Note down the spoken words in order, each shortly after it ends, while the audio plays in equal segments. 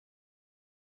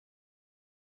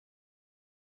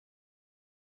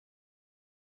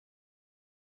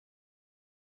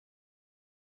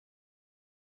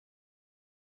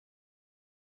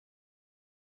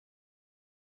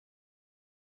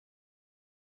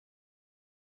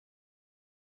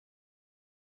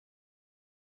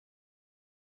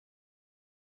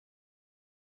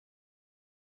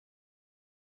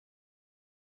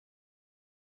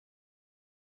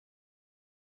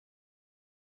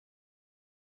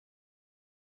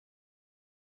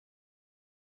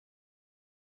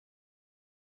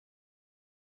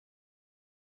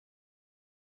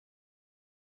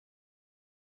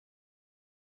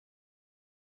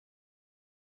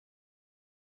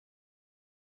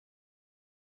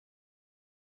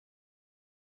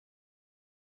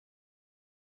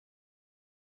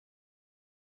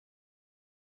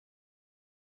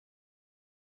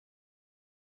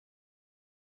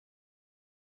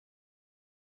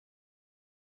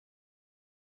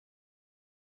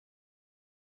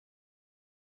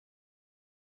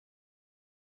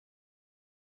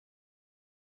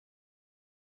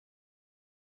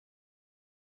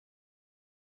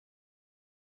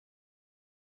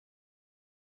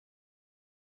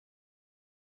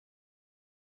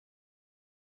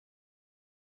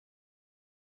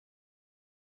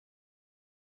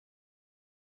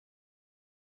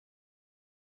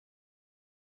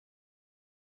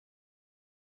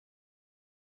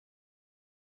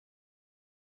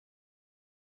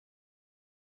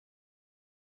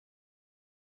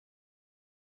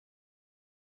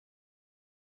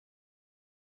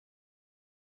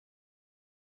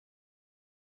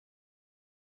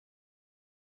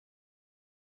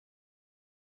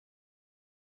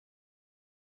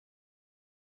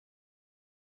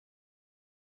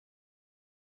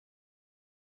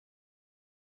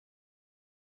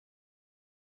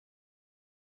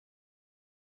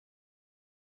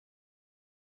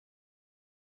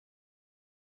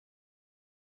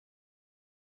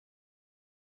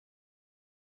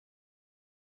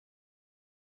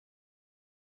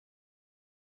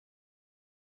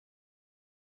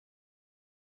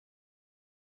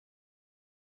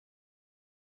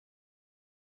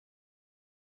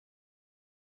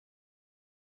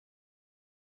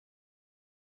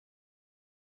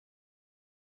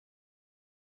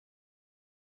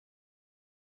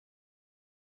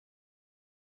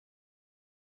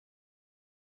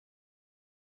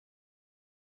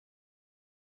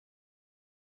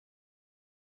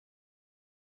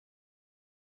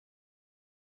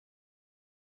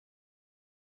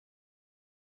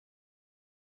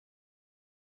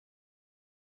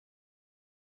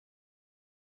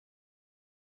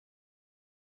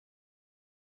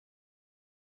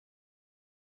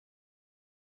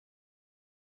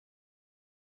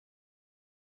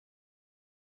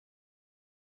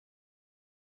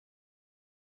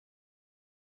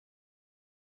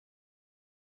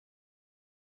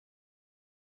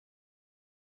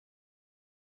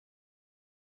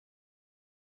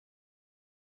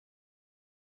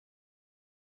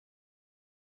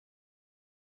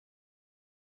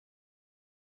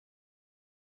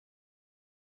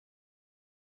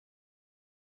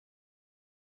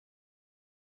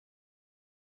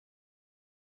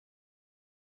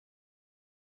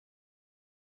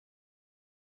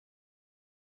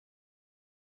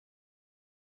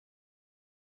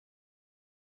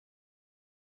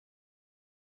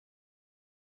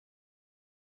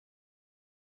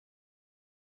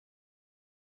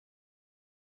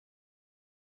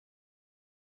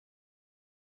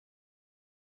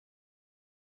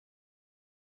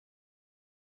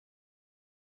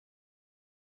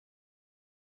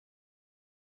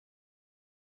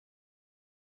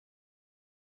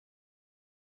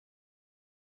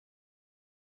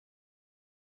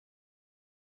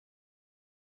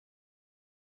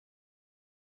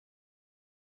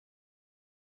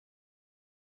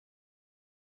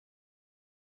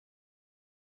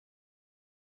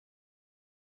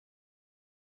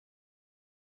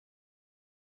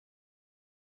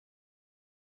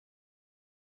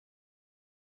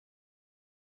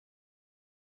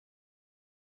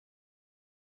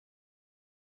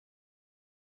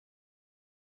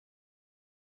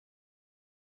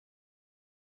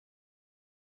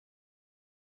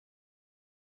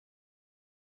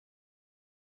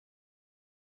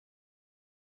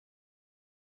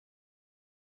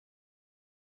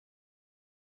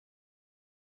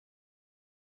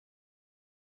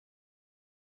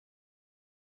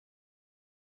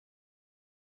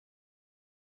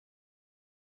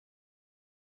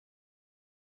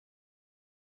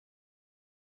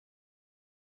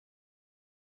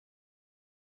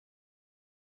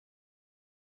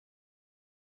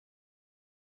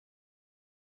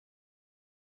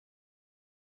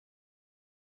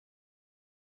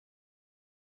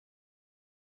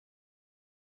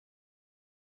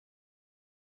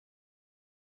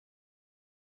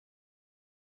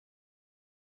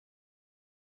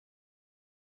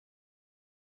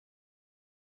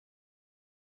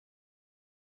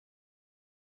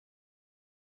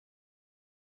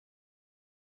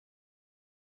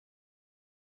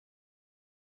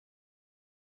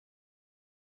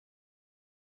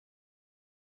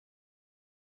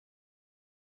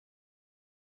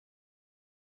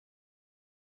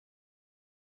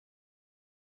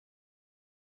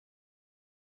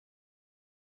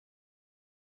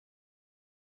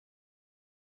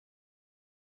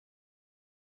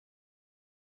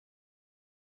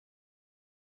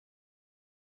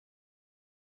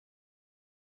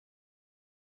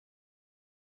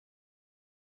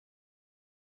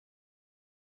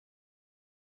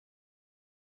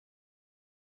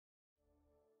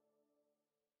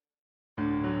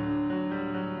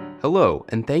Hello,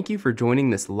 and thank you for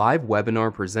joining this live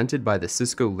webinar presented by the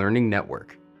Cisco Learning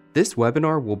Network. This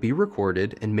webinar will be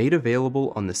recorded and made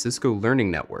available on the Cisco Learning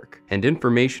Network, and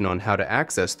information on how to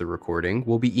access the recording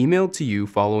will be emailed to you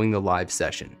following the live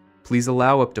session. Please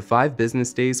allow up to 5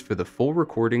 business days for the full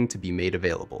recording to be made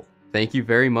available. Thank you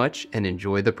very much and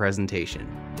enjoy the presentation.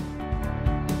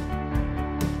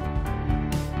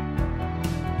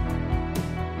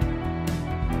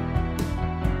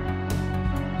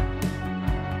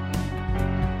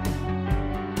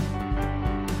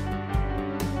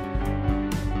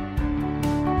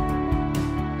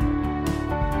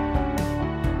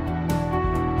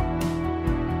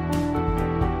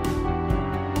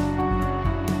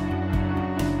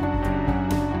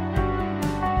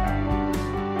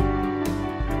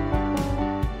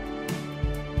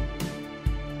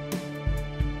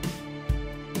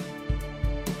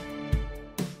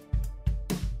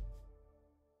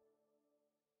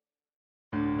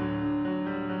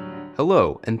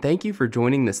 Hello, and thank you for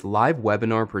joining this live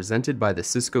webinar presented by the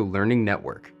Cisco Learning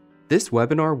Network. This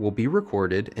webinar will be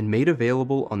recorded and made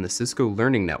available on the Cisco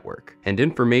Learning Network, and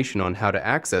information on how to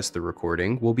access the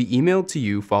recording will be emailed to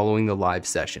you following the live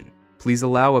session. Please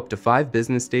allow up to 5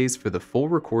 business days for the full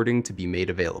recording to be made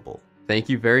available. Thank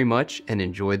you very much and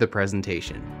enjoy the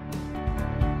presentation.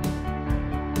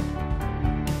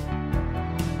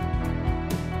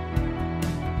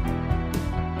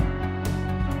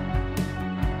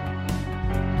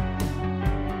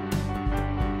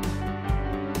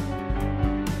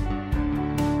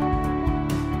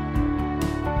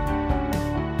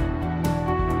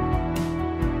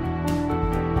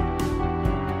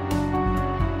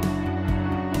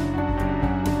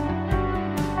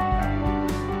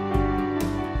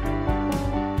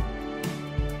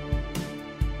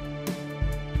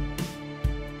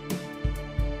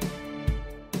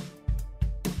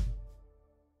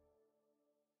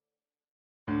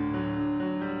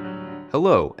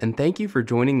 Hello, and thank you for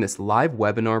joining this live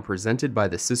webinar presented by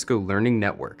the Cisco Learning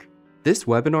Network. This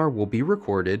webinar will be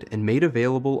recorded and made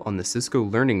available on the Cisco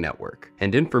Learning Network,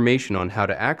 and information on how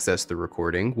to access the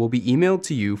recording will be emailed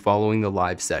to you following the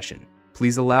live session.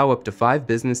 Please allow up to 5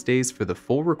 business days for the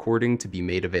full recording to be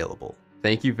made available.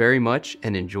 Thank you very much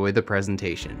and enjoy the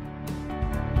presentation.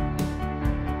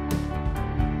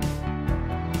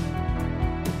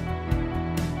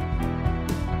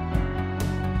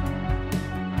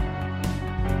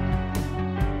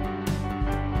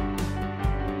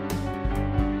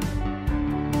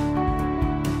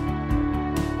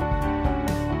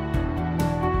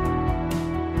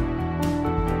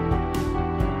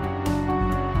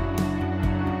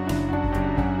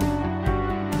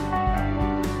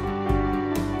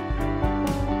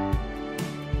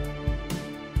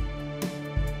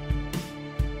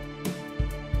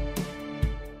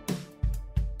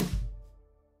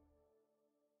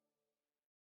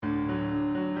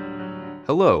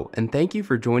 Hello, and thank you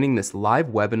for joining this live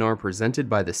webinar presented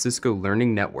by the Cisco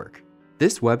Learning Network.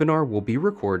 This webinar will be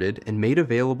recorded and made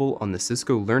available on the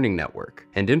Cisco Learning Network,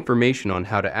 and information on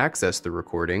how to access the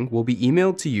recording will be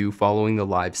emailed to you following the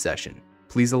live session.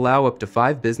 Please allow up to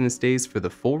 5 business days for the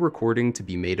full recording to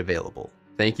be made available.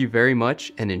 Thank you very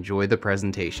much and enjoy the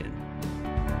presentation.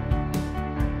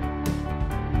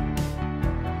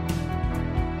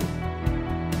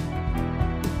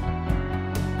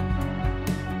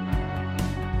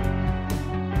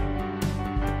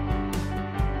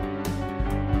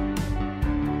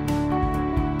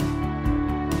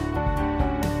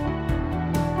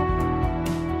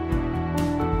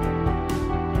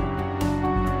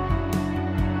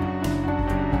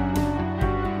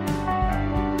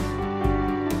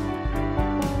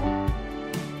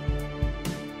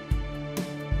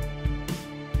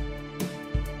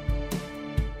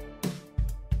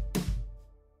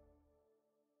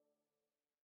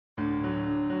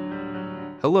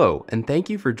 Hello, and thank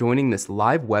you for joining this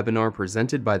live webinar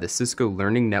presented by the Cisco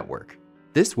Learning Network.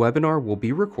 This webinar will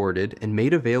be recorded and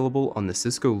made available on the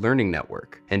Cisco Learning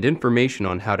Network, and information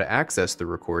on how to access the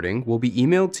recording will be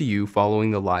emailed to you following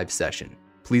the live session.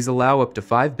 Please allow up to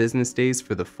 5 business days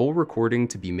for the full recording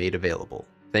to be made available.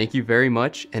 Thank you very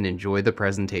much and enjoy the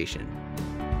presentation.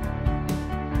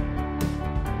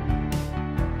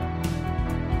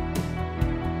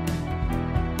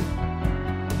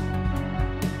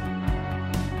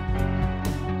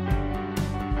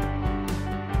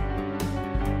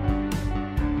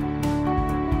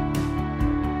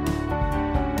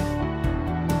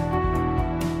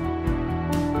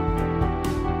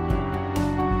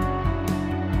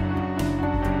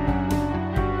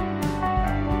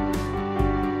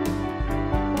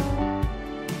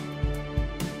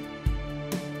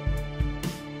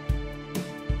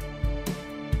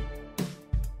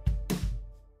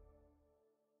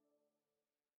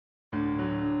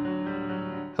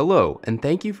 Hello, and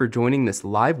thank you for joining this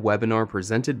live webinar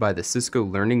presented by the Cisco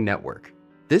Learning Network.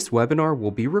 This webinar will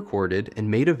be recorded and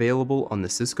made available on the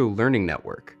Cisco Learning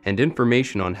Network, and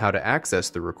information on how to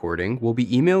access the recording will be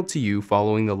emailed to you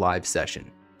following the live session.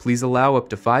 Please allow up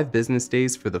to 5 business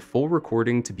days for the full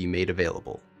recording to be made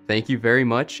available. Thank you very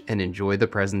much and enjoy the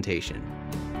presentation.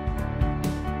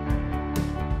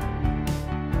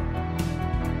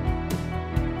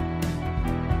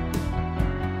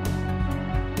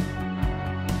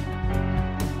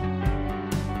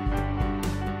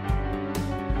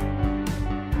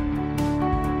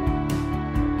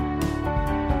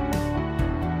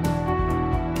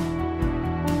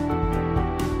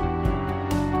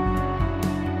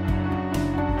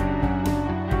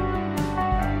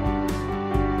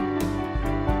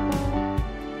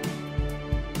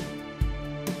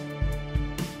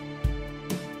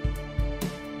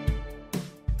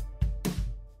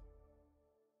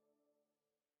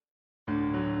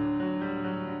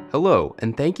 Hello,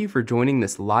 and thank you for joining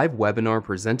this live webinar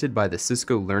presented by the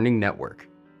Cisco Learning Network.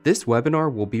 This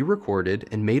webinar will be recorded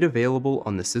and made available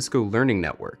on the Cisco Learning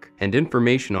Network, and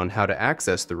information on how to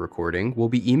access the recording will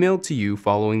be emailed to you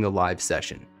following the live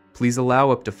session. Please allow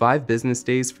up to 5 business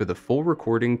days for the full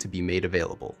recording to be made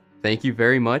available. Thank you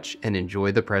very much and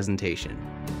enjoy the presentation.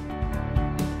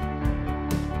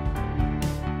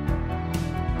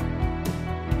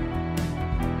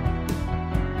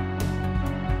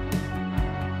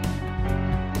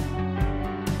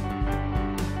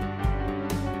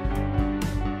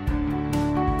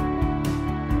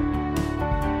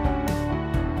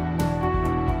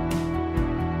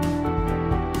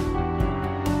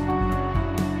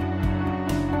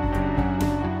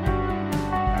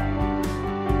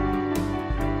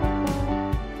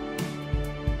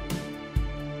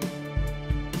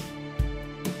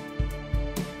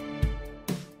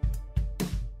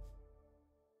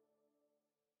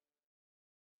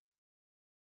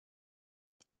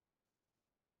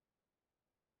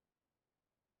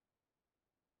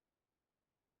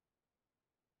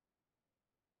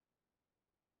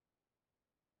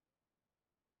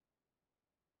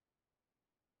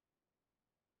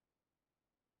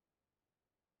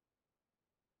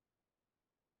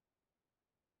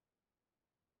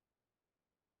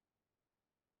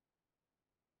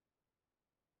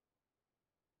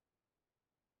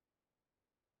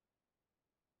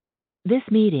 This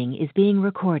meeting is being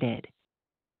recorded.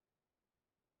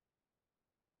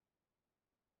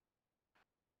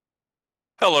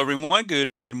 Hello, everyone.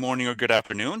 Good morning or good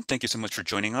afternoon. Thank you so much for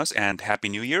joining us and Happy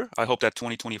New Year. I hope that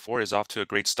 2024 is off to a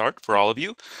great start for all of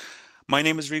you. My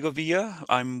name is Rigo Villa.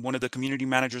 I'm one of the community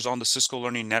managers on the Cisco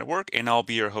Learning Network, and I'll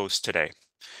be your host today.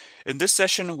 In this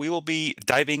session, we will be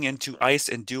diving into ISE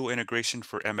and Duo integration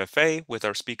for MFA with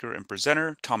our speaker and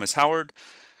presenter, Thomas Howard.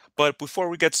 But before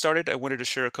we get started, I wanted to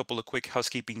share a couple of quick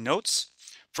housekeeping notes.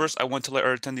 First, I want to let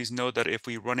our attendees know that if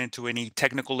we run into any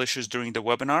technical issues during the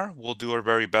webinar, we'll do our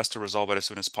very best to resolve it as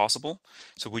soon as possible.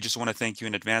 So we just want to thank you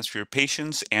in advance for your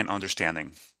patience and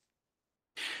understanding.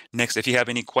 Next, if you have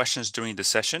any questions during the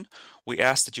session, we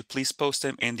ask that you please post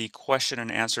them in the question and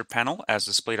answer panel as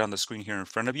displayed on the screen here in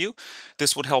front of you.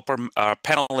 This would help our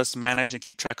panelists manage and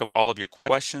keep track of all of your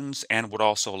questions and would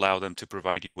also allow them to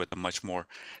provide you with a much more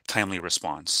timely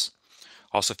response.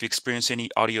 Also, if you experience any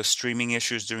audio streaming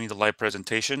issues during the live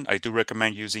presentation, I do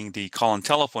recommend using the call-in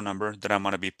telephone number that I'm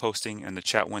going to be posting in the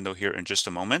chat window here in just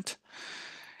a moment.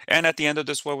 And at the end of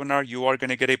this webinar, you are going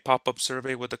to get a pop-up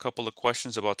survey with a couple of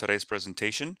questions about today's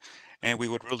presentation. And we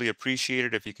would really appreciate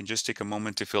it if you can just take a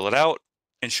moment to fill it out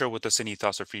and share with us any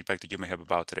thoughts or feedback that you may have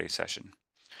about today's session.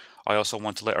 I also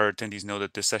want to let our attendees know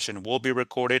that this session will be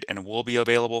recorded and will be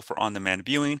available for on-demand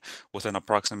viewing within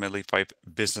approximately 5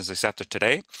 business days after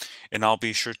today. And I'll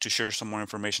be sure to share some more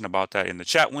information about that in the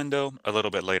chat window a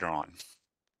little bit later on.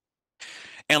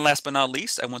 And last but not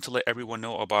least, I want to let everyone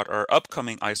know about our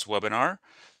upcoming ISE webinar.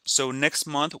 So next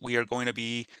month, we are going to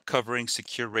be covering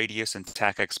Secure RADIUS and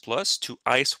TACACS Plus to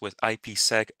ISE with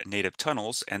IPsec native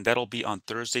tunnels, and that'll be on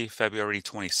Thursday, February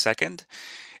 22nd.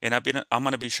 And I'm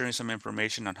going to be sharing some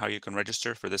information on how you can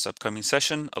register for this upcoming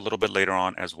session a little bit later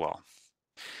on as well.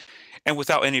 And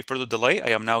without any further delay, I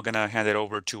am now going to hand it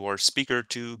over to our speaker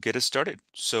to get us started.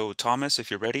 So Thomas, if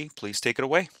you're ready, please take it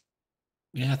away.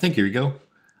 Yeah, thank you, Rigo.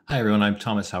 Hi, everyone. I'm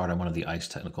Thomas Howard. I'm one of the ISE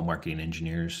technical marketing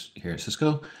engineers here at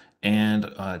Cisco.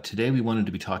 And today we wanted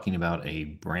to be talking about a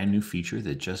brand new feature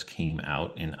that just came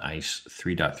out in ISE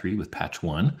 3.3 with patch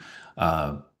 1.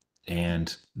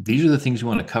 And these are the things we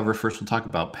want to cover. First, we'll talk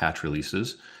about patch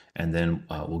releases, and then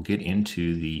we'll get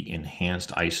into the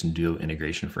Enhanced ISE and Duo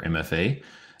integration for MFA.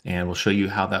 And we'll show you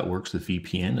how that works with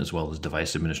VPN as well as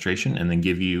device administration, and then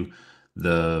give you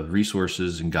the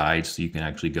resources and guides so you can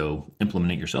actually go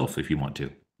implement it yourself if you want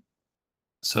to.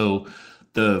 So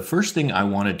the first thing I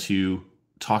wanted to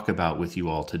talk about with you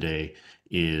all today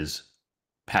is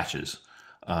patches.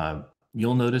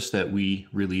 You'll notice that we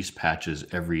release patches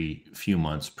every few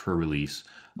months per release.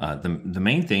 The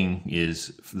main thing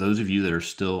is, for those of you that are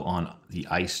still on the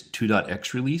ISE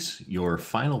 2.x release, your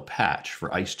final patch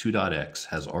for ISE 2.x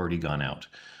has already gone out.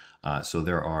 So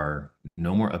there are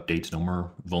no more updates, no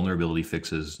more vulnerability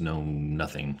fixes,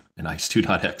 nothing in ISE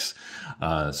 2.x.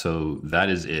 So that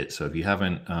is it. So if you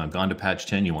haven't gone to patch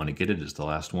 10, you want to get it. It's the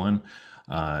last one.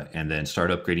 And then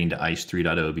start upgrading to ISE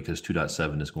 3.0 because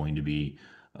 2.7 is going to be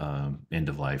end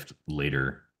of life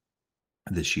later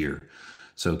this year.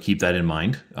 So keep that in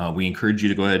mind. We encourage you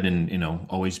to go ahead and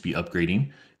always be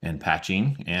upgrading and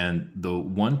patching. And the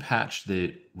one patch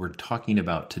that we're talking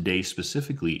about today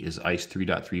specifically is ISE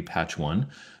 3.3 patch 1,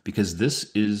 because this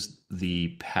is the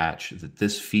patch that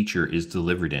this feature is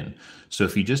delivered in. So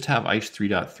if you just have ISE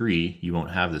 3.3, you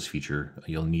won't have this feature.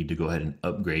 You'll need to go ahead and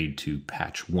upgrade to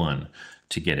patch 1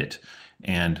 to get it.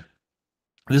 And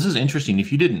this is interesting.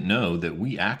 If you didn't know that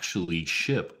we actually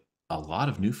ship a lot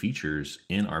of new features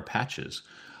in our patches.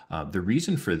 The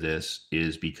reason for this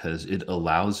is because it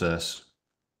allows us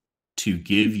to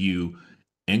give you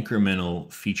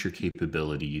incremental feature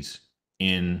capabilities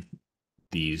in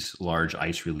these large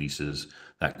ISE releases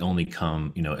that only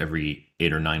come, every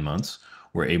 8 or 9 months.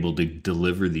 We're able to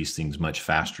deliver these things much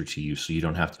faster to you, so you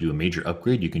don't have to do a major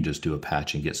upgrade. You can just do a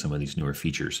patch and get some of these newer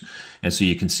features. And so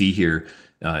you can see here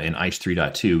in ISE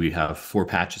 3.2, we have 4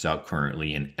 patches out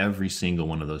currently, and every single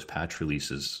one of those patch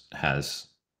releases has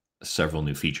several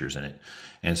new features in it.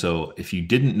 And so if you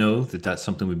didn't know that that's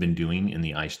something we've been doing in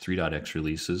the ISE 3.x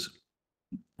releases,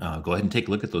 go ahead and take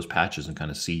a look at those patches and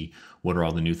kind of see what are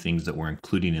all the new things that we're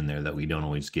including in there that we don't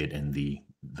always get in the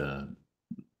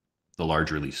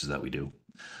large releases that we do.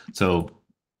 So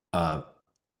what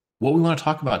we want to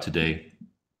talk about today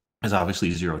is obviously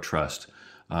zero trust.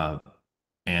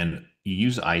 And you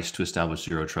use ISE to establish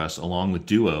zero trust along with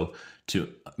Duo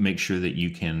to make sure that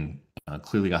you can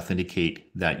clearly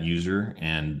authenticate that user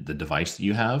and the device that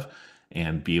you have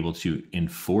and be able to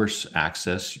enforce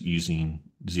access using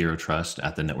zero trust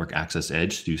at the network access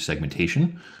edge through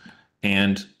segmentation.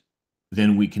 And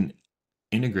then we can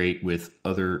integrate with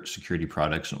other security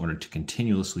products in order to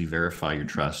continuously verify your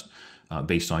trust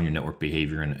based on your network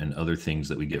behavior and other things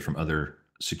that we get from other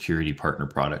security partner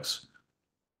products.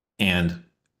 And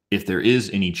if there is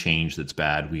any change that's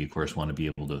bad, we of course want to be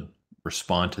able to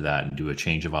respond to that and do a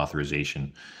change of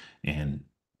authorization and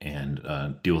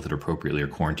deal with it appropriately or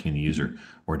quarantine the user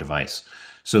or device.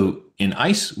 So in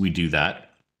ISE, we do that.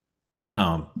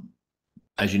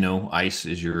 As you know, ISE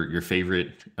is your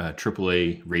favorite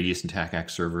AAA RADIUS and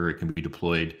TACACS server. It can be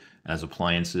deployed as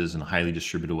appliances in a highly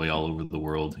distributed way all over the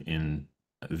world in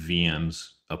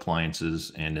VMs,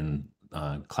 appliances, and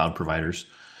in cloud providers.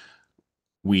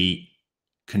 We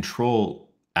control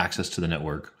access to the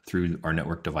network through our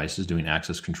network devices, doing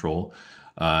access control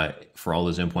for all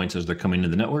those endpoints as they're coming to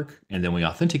the network. And then we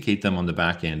authenticate them on the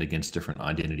back end against different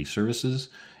identity services.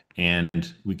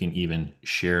 And we can even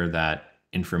share that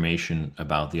information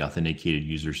about the authenticated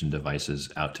users and devices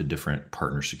out to different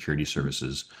partner security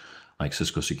services like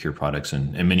Cisco Secure products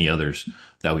and many others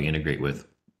that we integrate with.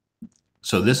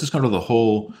 So this is kind of the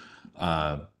whole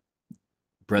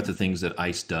breadth of things that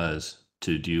ISE does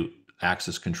to do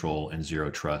access control and zero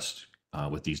trust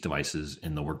with these devices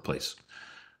in the workplace.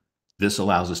 This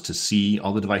allows us to see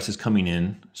all the devices coming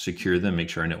in, secure them, make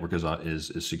sure our network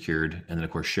is secured, and then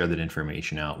of course share that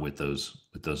information out with those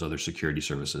other security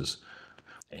services.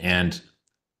 And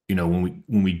when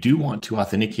we do want to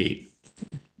authenticate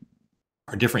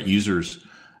our different users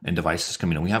and devices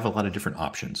coming in, we have a lot of different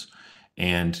options.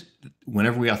 And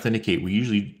whenever we authenticate, we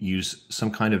usually use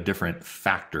some kind of different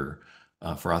factor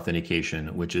for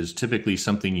authentication, which is typically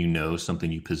something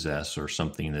something you possess, or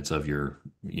something that's of your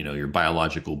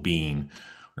biological being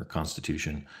or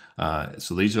constitution.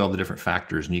 So these are all the different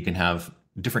factors, and you can have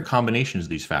different combinations of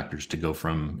these factors to go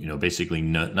from basically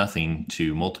nothing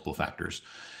to multiple factors.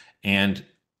 And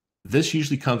this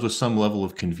usually comes with some level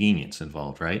of convenience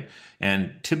involved, right?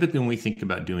 And typically when we think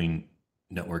about doing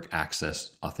network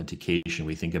access authentication,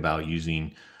 we think about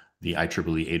using the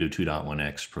IEEE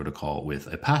 802.1x protocol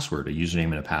with a password, a username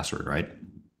and a password, right?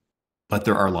 But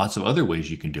there are lots of other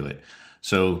ways you can do it.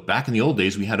 So back in the old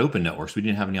days, we had open networks. We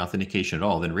didn't have any authentication at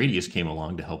all. Then Radius came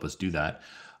along to help us do that.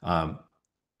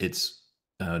 It's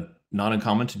not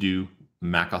uncommon to do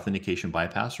MAC authentication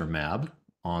bypass, or MAB,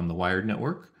 on the wired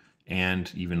network,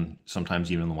 and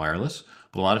sometimes even the wireless.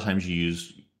 But a lot of times you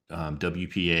use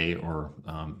WPA or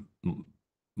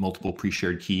multiple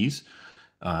pre-shared keys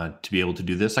to be able to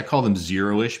do this. I call them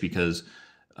zero-ish because,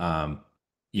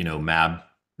 MAB,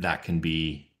 that can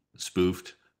be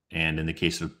spoofed. And in the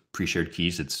case of pre-shared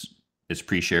keys, it's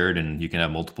pre-shared, and you can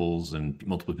have multiples, and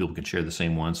multiple people can share the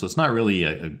same one. So it's not really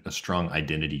a strong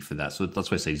identity for that. So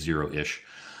that's why I say zero-ish.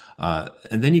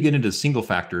 And then you get into single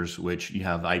factors, which you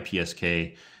have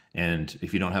IPSK. And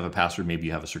if you don't have a password, maybe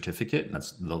you have a certificate. And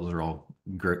those are all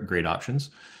great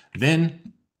options.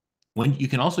 Then when you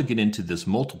can also get into this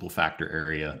multiple factor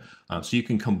area, so you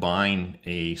can combine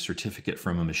a certificate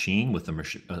from a machine with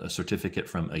a certificate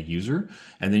from a user.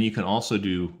 And then you can also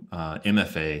do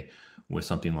MFA with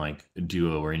something like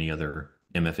Duo or any other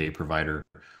MFA provider,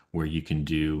 where you can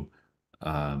do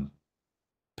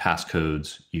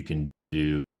passcodes, you can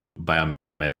do biometrics.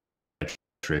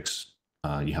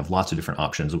 You have lots of different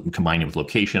options, combining it with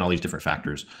location, all these different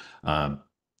factors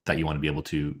that you want to be able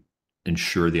to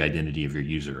ensure the identity of your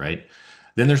user, right?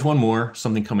 Then there's one more,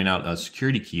 something coming out,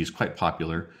 security key is quite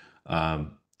popular.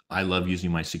 I love using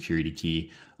my security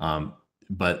key,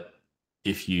 but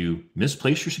if you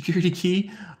misplace your security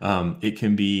key, it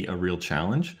can be a real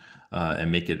challenge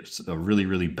and make it a really,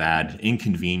 really bad,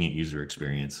 inconvenient user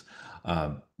experience.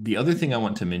 The other thing I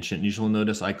want to mention, you'll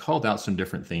notice I called out some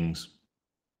different things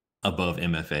above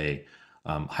MFA,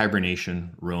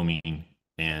 hibernation, roaming,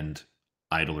 and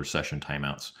idle or session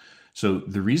timeouts. So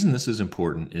the reason this is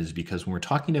important is because when we're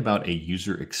talking about a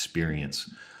user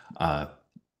experience,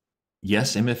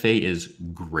 yes, MFA is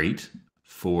great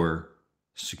for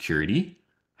security.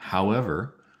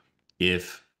 However,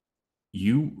 if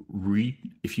you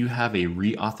have a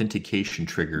re-authentication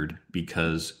triggered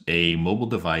because a mobile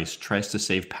device tries to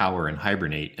save power and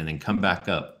hibernate and then come back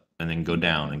up and then go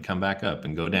down and come back up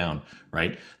and go down,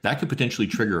 right? That could potentially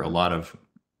trigger a lot of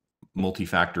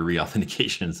multi-factor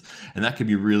re-authentications, and that could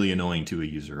be really annoying to a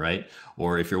user, right?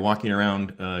 Or if you're walking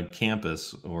around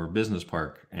campus or business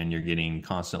park and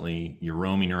you're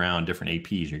roaming around different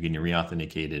APs, you're getting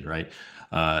re-authenticated, right?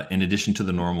 In addition to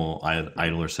the normal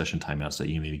idle or session timeouts that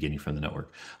you may be getting from the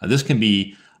network. This can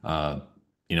be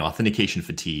authentication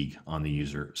fatigue on the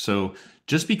user. So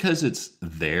just because it's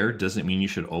there doesn't mean you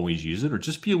should always use it, or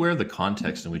just be aware of the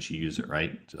context in which you use it,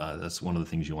 right? That's one of the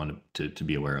things you want to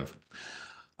be aware of.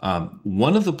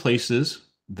 One of the places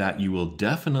that you will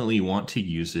definitely want to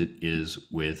use it is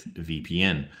with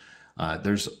VPN.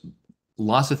 There's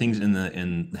lots of things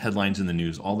in headlines in the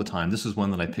news all the time. This is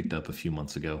one that I picked up a few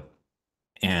months ago,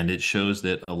 and it shows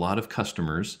that a lot of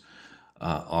customers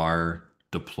are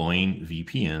deploying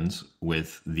VPNs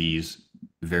with these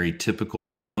very typical,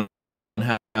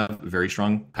 have very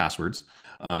strong passwords.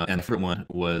 And the first one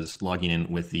was logging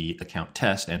in with the account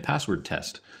test and password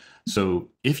test. So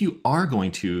if you are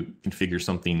going to configure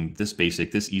something this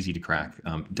basic, this easy to crack,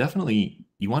 definitely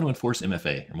you want to enforce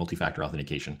MFA or multi-factor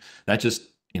authentication. That just,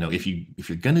 if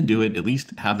you're going to do it, at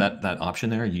least have that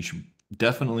option there. You should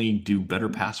definitely do better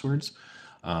passwords.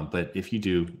 But if you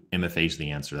do, MFA is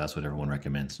the answer. That's what everyone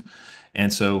recommends.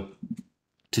 And so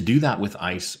to do that with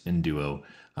ISE and Duo,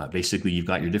 basically you've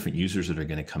got your different users that are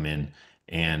going to come in,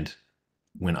 and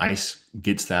when ISE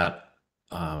gets that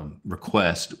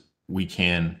request, we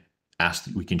can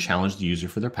challenge the user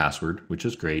for their password, which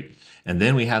is great. And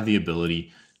then we have the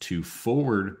ability to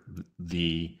forward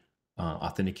the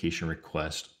authentication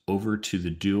request over to the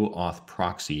Duo Auth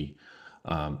proxy.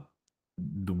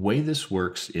 The way this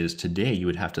works is today you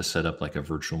would have to set up like a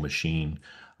virtual machine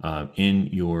in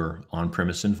your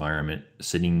on-premise environment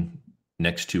sitting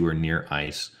next to or near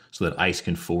ISE, so that ISE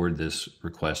can forward this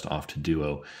request off to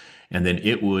Duo. And then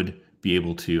it would be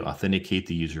able to authenticate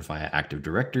the user via Active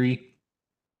Directory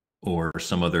or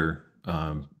some other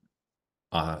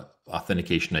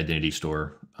authentication identity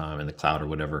store in the cloud, or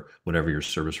whatever your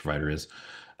service provider is.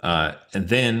 And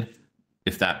then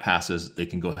if that passes, they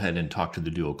can go ahead and talk to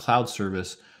the Duo Cloud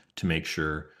service to make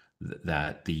sure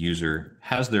that the user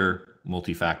has their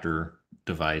multi-factor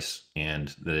device and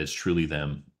that it's truly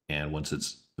them. And once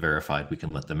it's verified, we can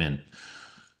let them in.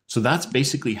 So that's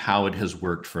basically how it has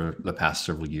worked for the past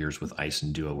several years with ISE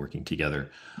and Duo working together,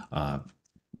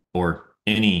 or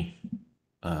any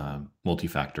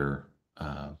multi-factor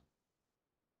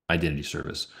identity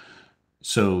service.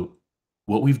 So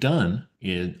what we've done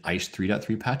in ISE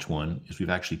 3.3 patch 1 is we've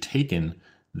actually taken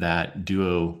that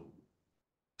Duo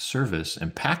service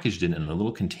and packaged it in a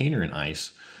little container in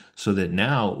ISE, so that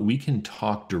now we can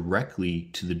talk directly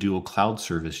to the Duo Cloud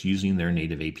service using their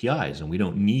native APIs, and we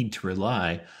don't need to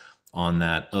rely on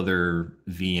that other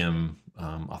VM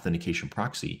authentication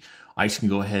proxy. ISE can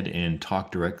go ahead and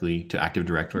talk directly to Active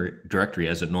Directory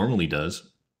as it normally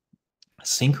does,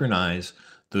 synchronize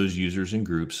those users and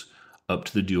groups up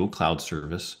to the Duo Cloud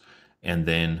service, And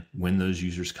then when those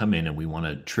users come in and we want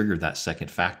to trigger that second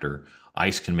factor,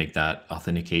 ISE can make that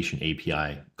authentication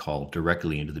API call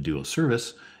directly into the Duo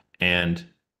service, and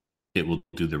it will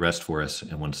do the rest for us.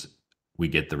 And once we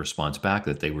get the response back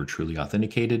that they were truly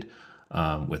authenticated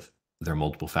with their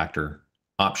multiple factor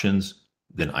options,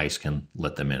 then ISE can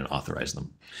let them in and authorize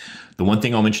them. The one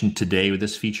thing I'll mention today with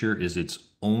this feature is it's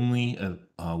only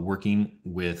working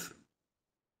with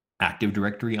Active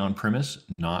Directory on-premise,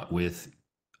 not with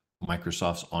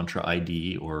Microsoft's Entra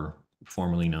ID, or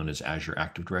formerly known as Azure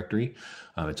Active Directory.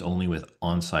 It's only with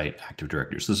on-site Active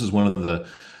Directory. So this is one of the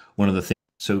things.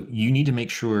 So you need to make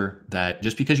sure that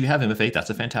just because you have MFA, that's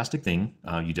a fantastic thing.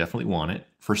 You definitely want it.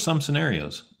 For some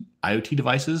scenarios, IoT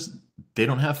devices, they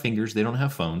don't have fingers, they don't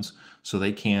have phones, so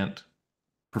they can't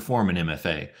perform an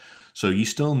MFA. So you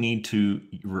still need to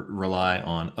rely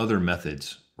on other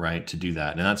methods, right, to do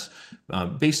that. And that's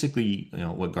basically,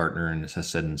 what Gartner has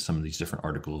said in some of these different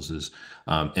articles is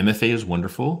MFA is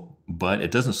wonderful, but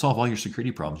it doesn't solve all your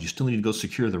security problems. You still need to go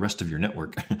secure the rest of your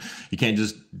network. You can't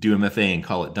just do MFA and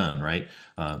call it done, right?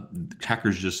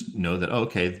 Hackers just know that,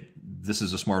 okay, this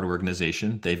is a smart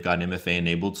organization. They've got MFA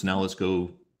enabled, so now let's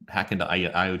go hack into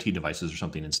IoT devices or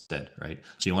something instead, right?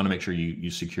 So you want to make sure you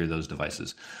secure those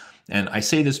devices. And I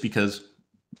say this because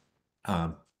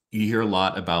you hear a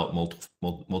lot about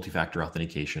multi-factor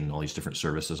authentication, all these different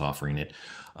services offering it,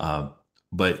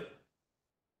 but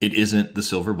it isn't the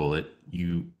silver bullet.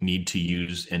 You need to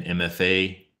use an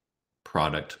MFA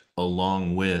product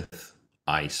along with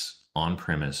ISE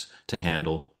on-premise to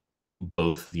handle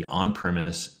both the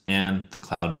on-premise and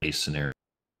cloud-based scenarios.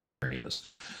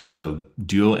 So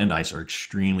Duo and ISE are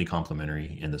extremely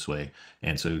complementary in this way.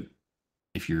 And so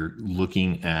if you're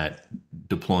looking at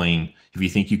deploying, if you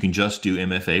think you can just do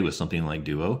MFA with something like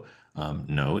Duo,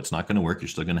 no, it's not going to work. You're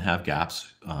still going to have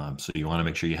gaps. So you want to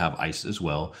make sure you have ISE as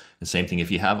well. The same thing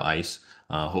if you have ISE,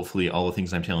 hopefully all the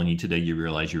things I'm telling you today, you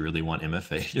realize you really want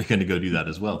MFA. You're going to go do that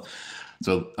as well.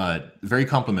 So very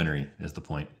complementary is the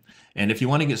point. And if you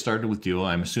want to get started with Duo,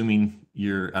 I'm assuming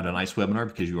you're at an ISE webinar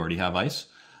because you already have ISE,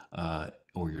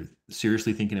 or you're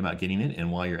seriously thinking about getting it.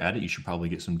 And while you're at it, you should probably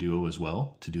get some Duo as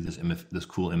well to do this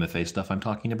cool MFA stuff I'm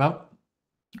talking about.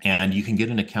 And you can get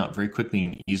an account very quickly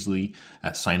and easily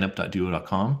at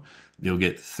signup.duo.com. You'll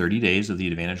get 30 days of the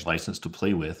Advantage license to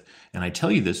play with. And I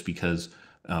tell you this because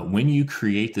when you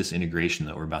create this integration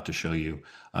that we're about to show you,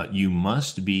 you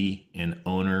must be an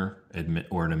owner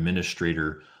or an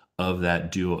administrator of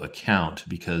that Duo account,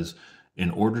 because in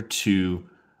order to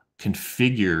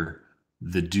configure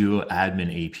the Duo admin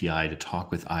API to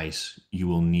talk with ISE, you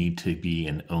will need to be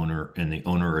an owner in the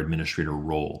owner or administrator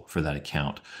role for that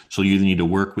account. So you either need to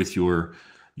work with your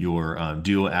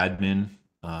Duo admin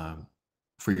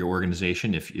for your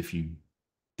organization if you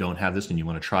don't have this and you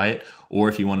want to try it, or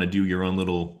if you want to do your own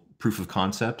little proof of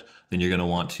concept, then you're going to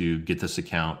want to get this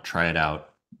account, try it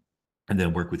out, and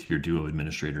then work with your Duo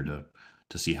administrator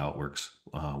to see how it works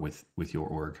with your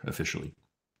org officially.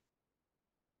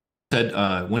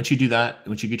 Once you do that,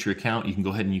 once you get your account, you can go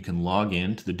ahead and you can log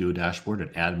in to the Duo dashboard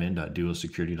at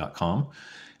admin.duosecurity.com.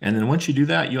 And then once you do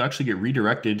that, you actually get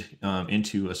redirected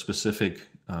into a specific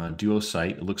Duo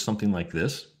site. It looks something like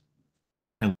this.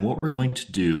 And what we're going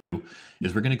to do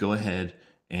is we're going to go ahead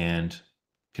and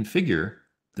configure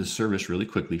this service really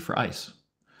quickly for ISE.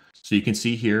 So you can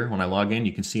see here, when I log in,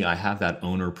 you can see I have that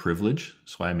owner privilege.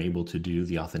 So I'm able to do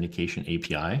the authentication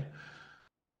API,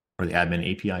 or the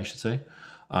admin API, I should say.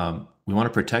 We want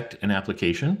to protect an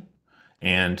application,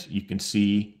 and you can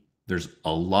see there's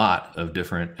a lot of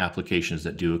different applications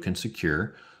that Duo can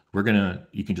secure.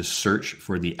 You can just search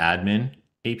for the admin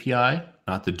API,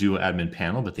 not the Duo admin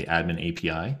panel, but the admin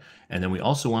API. And then we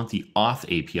also want the auth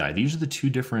API. These are the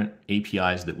two different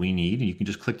APIs that we need, and you can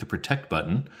just click the protect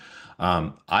button.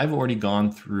 I've already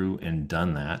gone through and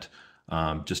done that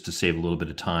just to save a little bit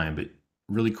of time, but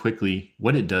really quickly,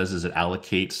 what it does is it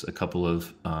allocates a couple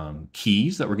of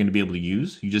keys that we're going to be able to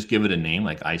use. You just give it a name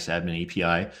like ISE admin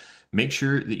API. Make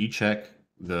sure that you check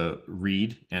the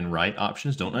read and write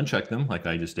options. Don't uncheck them like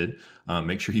I just did.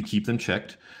 Make sure you keep them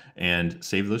checked and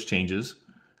save those changes.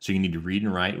 So you need to read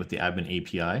and write with the admin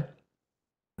API.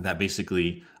 That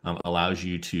basically allows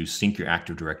you to sync your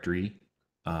Active Directory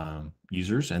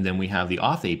users. And then we have the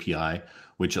auth API,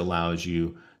 which allows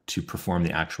you to perform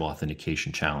the actual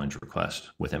authentication challenge request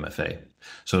with MFA.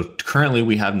 So currently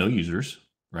we have no users,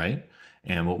 right?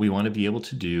 And what we want to be able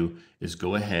to do is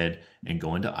go ahead and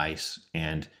go into ISE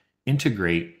and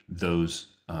integrate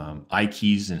those I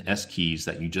keys and S keys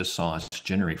that you just saw us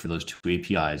generate for those two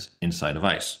APIs inside of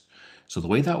ISE. So the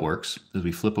way that works is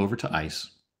we flip over to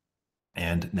ISE,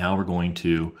 and now we're going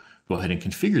to go ahead and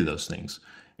configure those things.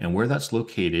 And where that's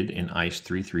located in ISE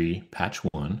 3.3 patch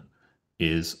 1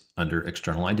 is under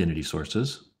external identity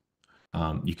sources.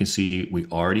 You can see we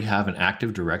already have an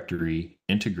Active Directory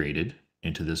integrated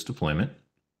into this deployment.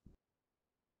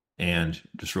 And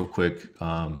just real quick,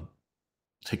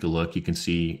 take a look. You can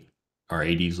see our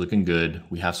AD is looking good.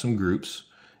 We have some groups,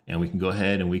 and we can go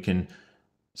ahead and we can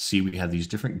see we have these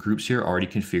different groups here already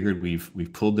configured.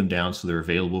 We've pulled them down so they're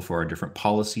available for our different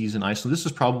policies in ISE. So this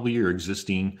is probably your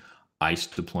existing ISE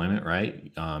deployment,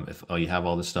 right? If you have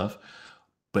all this stuff.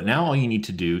 But now all you need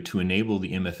to do to enable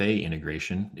the MFA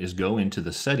integration is go into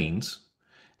the settings,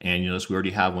 and you notice we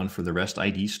already have one for the REST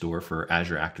ID store for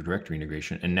Azure Active Directory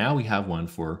integration, and now we have one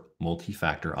for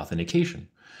multi-factor authentication.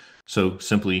 So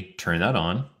simply turn that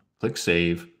on, click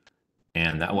Save,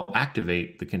 and that will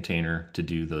activate the container to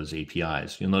do those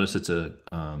APIs. You'll notice it's a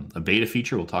beta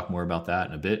feature. We'll talk more about that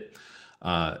in a bit.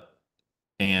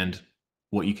 And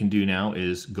what you can do now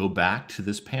is go back to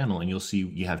this panel, and you'll see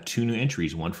you have two new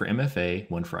entries, one for MFA,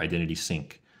 one for Identity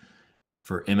Sync.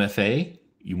 For MFA,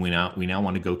 we now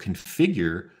want to go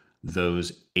configure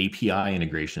those API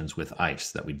integrations with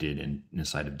ISE that we did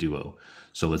inside of Duo.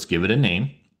 So let's give it a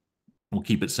name. We'll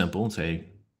keep it simple and say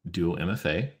Duo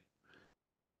MFA.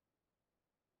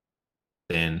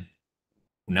 Then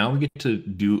now we get to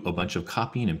do a bunch of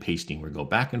copying and pasting. We go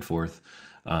back and forth,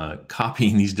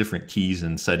 copying these different keys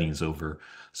and settings over.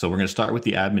 So we're going to start with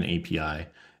the admin API.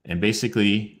 And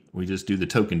basically, we just do the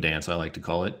token dance, I like to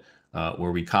call it,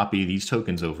 where we copy these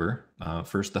tokens over.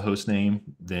 First the host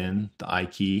name, then the I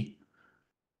key,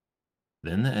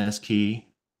 then the S key,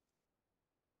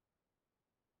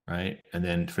 right? And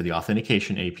then for the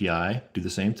authentication API, do the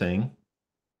same thing.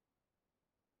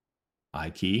 I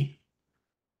key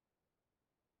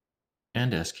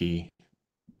and S key,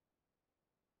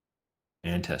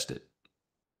 and test it.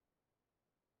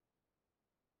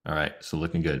 All right, so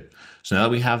looking good. So now that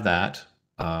we have that,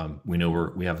 we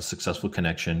know we have a successful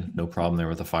connection, no problem there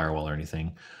with the firewall or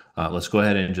anything. Let's go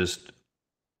ahead and just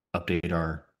update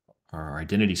our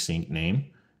identity sync name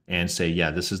and say,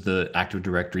 yeah, this is the Active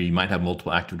Directory. You might have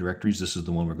multiple Active Directories. This is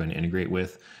the one we're going to integrate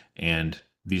with. And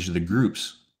these are the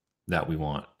groups that we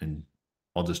want. And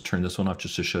I'll just turn this one off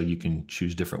just to show you can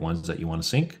choose different ones that you want to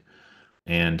sync.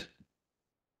 And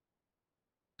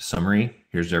summary,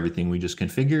 here's everything we just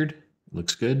configured.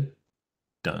 Looks good.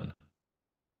 Done.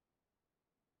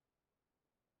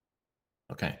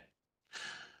 Okay.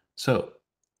 So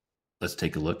let's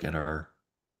take a look at our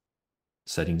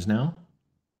settings now.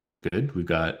 Good. We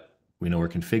know we're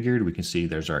configured. We can see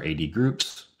there's our AD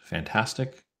groups.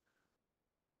 Fantastic.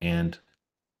 And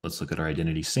let's look at our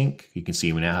identity sync. You can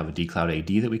see we now have a dcloud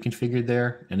AD that we configured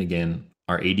there. And again,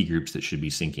 our AD groups that should be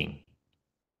syncing.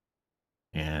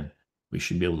 And we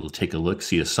should be able to take a look,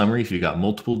 see a summary. If you've got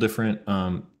multiple different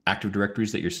Active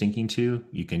Directories that you're syncing to,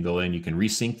 you can go in, you can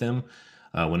resync them.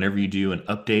 Whenever you do an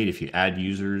update, if you add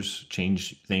users,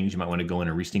 change things, you might want to go in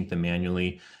and resync them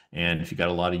manually. And if you got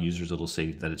a lot of users, it'll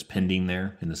say that it's pending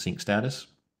there in the sync status.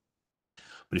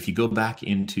 But if you go back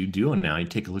into Duo now, you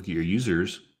take a look at your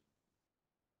users,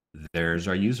 there's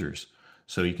our users.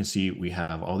 So you can see we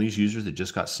have all these users that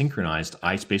just got synchronized.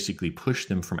 ISE basically pushed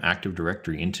them from Active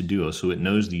Directory into Duo, so it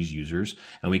knows these users,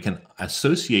 and we can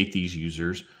associate these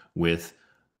users with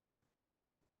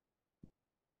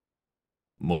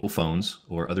mobile phones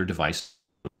or other device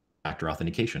factor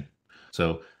authentication.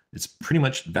 So it's pretty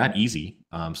much that easy.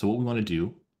 So what we want to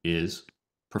do is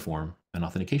perform an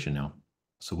authentication now.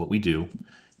 So what we do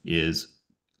is,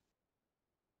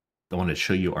 I want to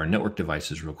show you our network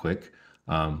devices real quick.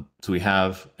 So we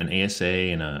have an ASA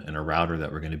and a router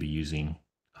that we're going to be using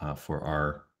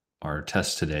for our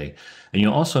tests today. And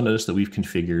you'll also notice that we've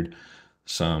configured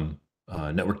some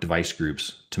network device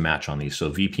groups to match on these.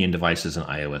 So VPN devices and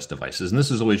iOS devices. And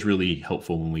this is always really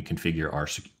helpful when we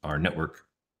configure our network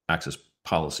access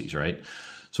policies, right?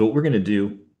 So what we're going to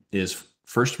do is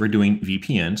first we're doing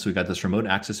VPN. So we've got this remote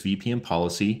access VPN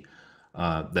policy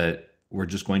that we're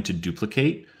just going to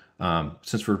duplicate.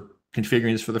 Since we're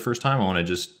configuring this for the first time, I want to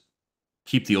just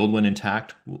keep the old one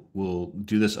intact. We'll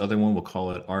do this other one. We'll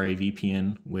call it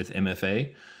RAVPN with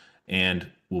MFA,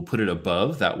 and we'll put it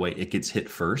above. That way it gets hit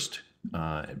first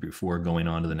before going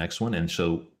on to the next one. And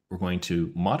so we're going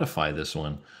to modify this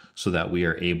one so that we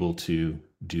are able to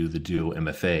do the Duo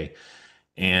MFA.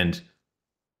 And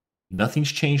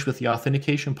nothing's changed with the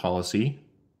authentication policy,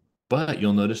 but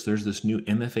you'll notice there's this new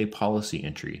MFA policy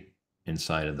entry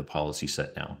inside of the policy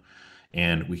set now.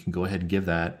 And we can go ahead and give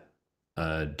that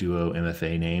a Duo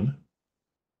MFA name.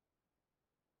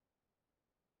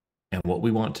 And what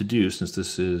we want to do, since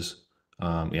this is,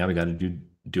 we got to do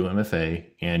Duo MFA.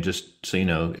 And just so you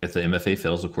know, if the MFA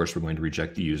fails, of course, we're going to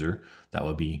reject the user. That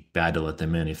would be bad to let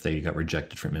them in if they got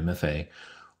rejected from MFA.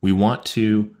 We want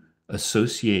to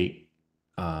associate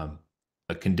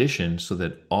a condition so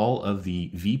that all of the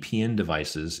VPN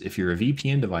devices, if you're a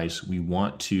VPN device, we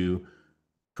want to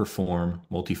perform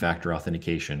multi-factor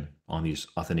authentication on these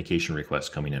authentication requests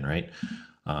coming in, right?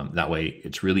 That way,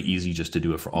 it's really easy just to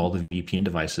do it for all the VPN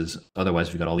devices. Otherwise,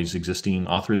 we've got all these existing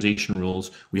authorization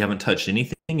rules. We haven't touched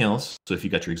anything else. So if you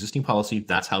got your existing policy,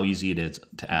 that's how easy it is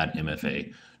to add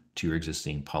MFA to your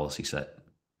existing policy set.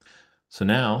 So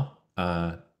now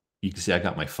you can see I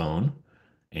got my phone,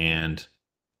 and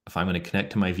if I'm going to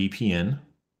connect to my VPN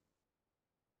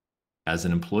as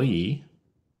an employee,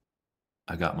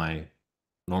 I got my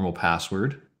normal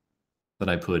password that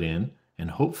I put in, and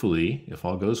hopefully, if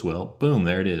all goes well, boom,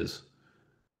 there it is.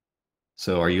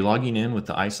 So are you logging in with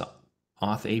the ISE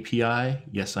Auth API?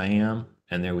 Yes, I am.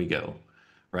 And there we go,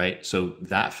 right? So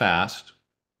that fast,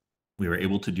 we were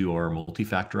able to do our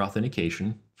multi-factor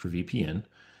authentication for VPN.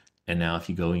 And now if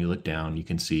you go and you look down, you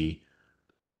can see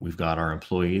we've got our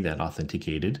employee that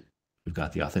authenticated. We've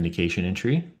got the authentication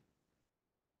entry,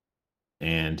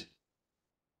 and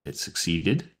it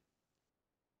succeeded.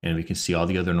 And we can see all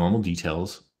the other normal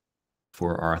details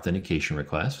for our authentication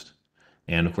request.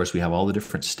 And of course, we have all the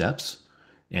different steps.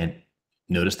 And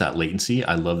notice that latency.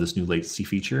 I love this new latency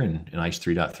feature in ISE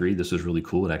 3.3. This is really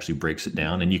cool. It actually breaks it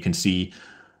down. And you can see,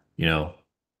 you know,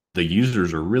 the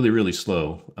users are really, really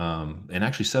slow. And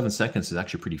actually 7 seconds is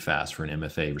actually pretty fast for an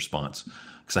MFA response,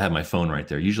 because I have my phone right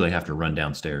there. Usually I have to run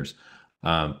downstairs.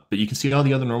 But you can see all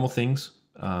the other normal things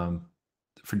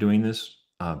for doing this.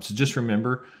 So just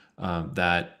remember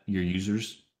that your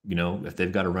users, you know, if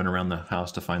they've got to run around the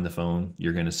house to find the phone,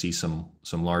 you're going to see some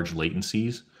large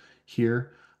latencies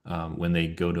here when they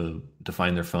go to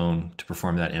find their phone to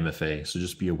perform that MFA. So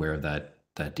just be aware of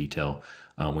that detail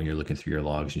when you're looking through your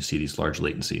logs. You see these large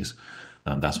latencies.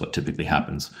 That's what typically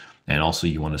happens. And also,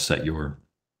 you want to set your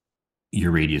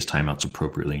RADIUS timeouts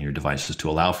appropriately in your devices to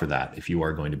allow for that if you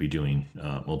are going to be doing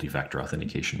multi-factor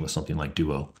authentication with something like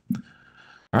Duo.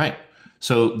 All right.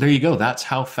 So there you go. That's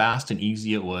how fast and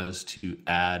easy it was to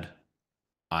add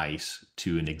ISE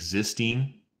to an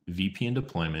existing VPN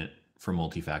deployment for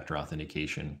multi-factor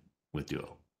authentication with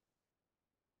Duo.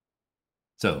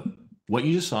 So what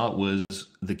you just saw was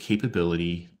the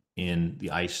capability in the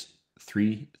ISE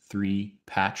 3.3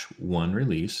 patch 1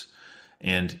 release.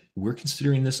 And we're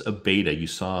considering this a beta. You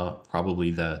saw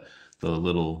probably the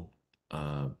little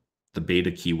the beta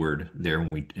keyword there when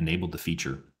we enabled the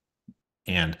feature.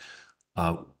 And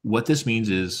what this means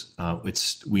is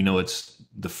we know it's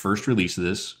the first release of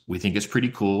this. We think it's pretty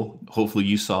cool. Hopefully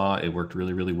you saw it worked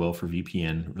really, really well for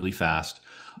VPN, really fast.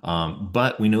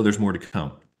 But we know there's more to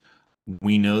come.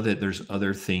 We know that there's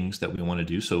other things that we want to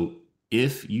do. So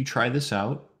if you try this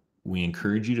out, we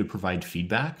encourage you to provide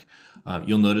feedback.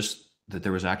 You'll notice that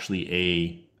there was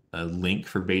actually a link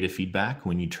for beta feedback.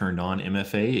 When you turned on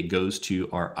MFA, it goes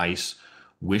to our ISE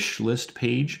wish list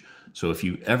page. So if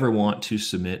you ever want to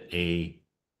submit a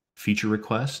feature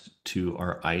request to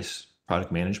our ISE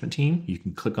product management team, you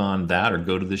can click on that or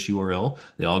go to this URL.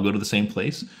 They all go to the same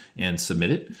place and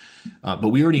submit it. But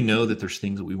we already know that there's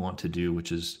things that we want to do,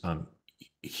 which is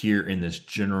here in this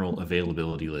general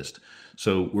availability list.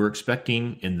 So we're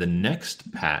expecting in the next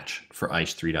patch for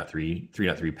ISE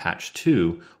 3.3 patch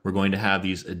 2, we're going to have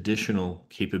these additional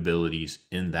capabilities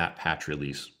in that patch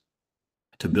release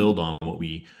to build on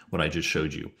what I just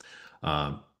showed you.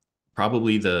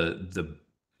 Probably the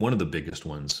one of the biggest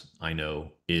ones I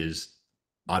know is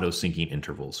auto syncing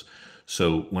intervals.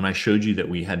 So when I showed you that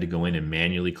we had to go in and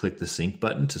manually click the sync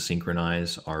button to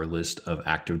synchronize our list of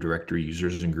Active Directory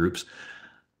users and groups,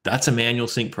 that's a manual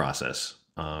sync process.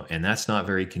 And that's not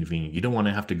very convenient. You don't want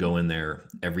to have to go in there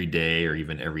every day or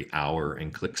even every hour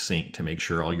and click sync to make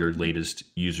sure all your latest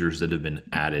users that have been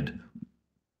added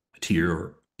to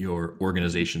your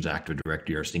organization's Active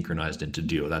Directory are synchronized into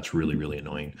Duo. That's really, really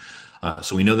annoying.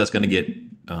 So we know that's going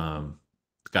to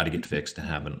got to get fixed and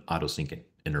have an auto sync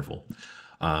interval.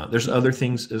 There's other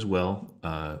things as well,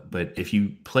 but if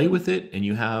you play with it and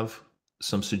you have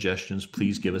some suggestions,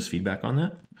 please give us feedback on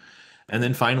that. And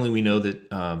then finally, we know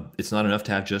that it's not enough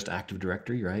to have just Active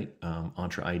Directory, right?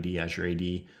 Entra ID, Azure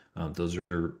AD,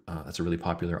 that's a really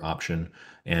popular option.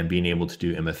 And being able to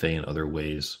do MFA in other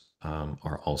ways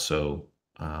are also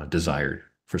desired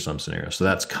for some scenarios. So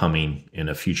that's coming in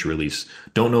a future release.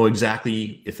 Don't know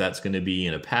exactly if that's going to be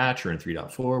in a patch or in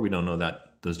 3.4. We don't know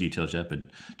those details yet, but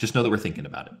just know that we're thinking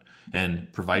about it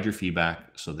and provide your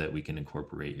feedback so that we can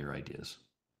incorporate your ideas.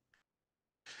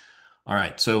 All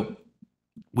right, so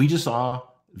we just saw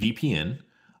VPN.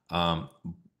 Um,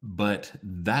 but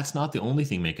that's not the only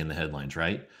thing making the headlines,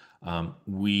 right?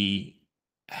 We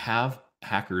have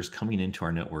hackers coming into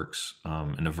our networks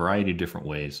in a variety of different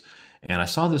ways. And I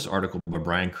saw this article by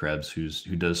Brian Krebs, who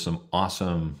does some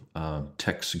awesome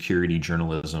tech security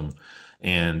journalism.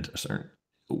 And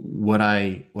what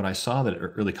I saw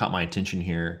that really caught my attention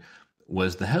here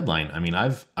was the headline. I mean,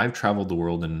 I've traveled the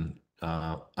world, and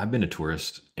I've been a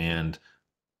tourist, and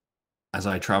as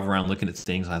I travel around looking at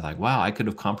things, I like, wow, I could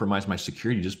have compromised my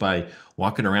security just by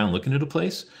walking around looking at a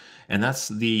place. And that's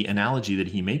the analogy that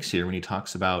he makes here when he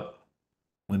talks about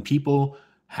when people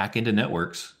hack into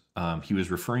networks. He was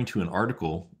referring to an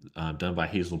article done by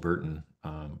Hazel Burton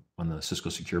on the Cisco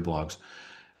Secure blogs.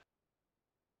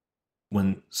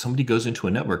 When somebody goes into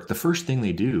a network, the first thing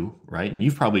they do, right?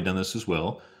 You've probably done this as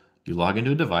well. You log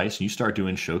into a device and you start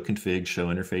doing show config, show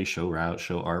interface, show route,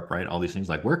 show ARP, right? All these things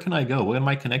like, where can I go? What am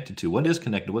I connected to? What is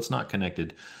connected? What's not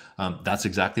connected? That's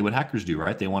exactly what hackers do,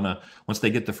 right? They want to, once they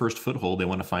get the first foothold, they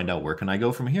want to find out, where can I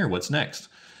go from here? What's next?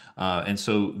 And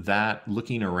so that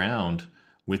looking around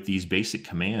with these basic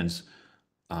commands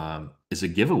is a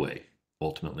giveaway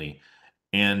ultimately.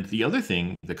 And the other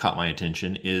thing that caught my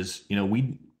attention is,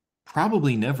 we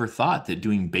probably never thought that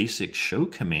doing basic show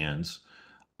commands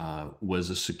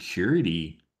was a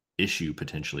security issue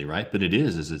potentially, right? But it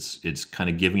is it's kind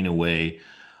of giving away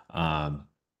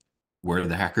where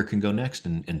the hacker can go next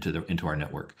into our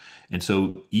network. And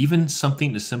so even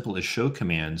something as simple as show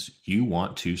commands, you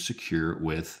want to secure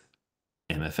with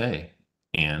MFA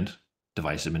and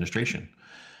device administration.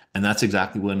 And that's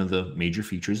exactly one of the major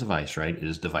features of ISE, right?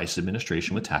 Is device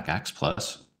administration with TACACS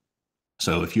Plus.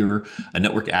 So if you're a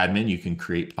network admin, you can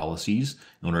create policies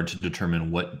in order to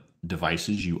determine what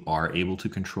devices you are able to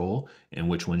control and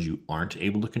which ones you aren't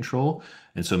able to control.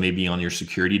 And so maybe on your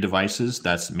security devices,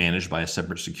 that's managed by a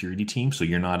separate security team. So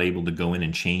you're not able to go in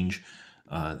and change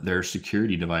their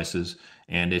security devices.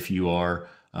 And if you are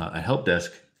a help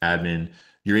desk admin,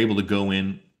 you're able to go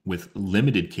in with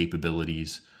limited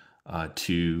capabilities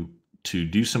to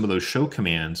do some of those show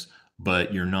commands,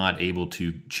 but you're not able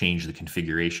to change the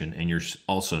configuration, and you're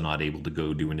also not able to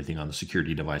go do anything on the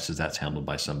security devices. That's handled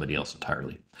by somebody else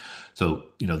entirely. So,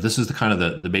 this is the kind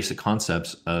of the basic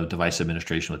concepts of device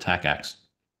administration with TACACS.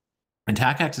 And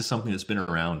TACACS is something that's been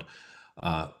around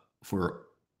for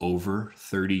over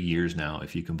 30 years now,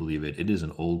 if you can believe it. It is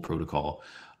an old protocol.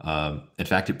 In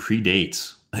fact, it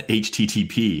predates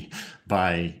HTTP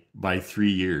by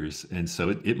 3 years. And so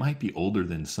it might be older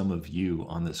than some of you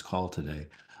on this call today.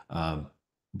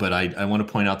 But I want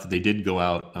to point out that they did go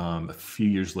out a few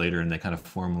years later, and they kind of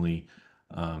formally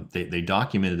they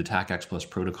documented the TACACS Plus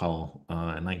protocol in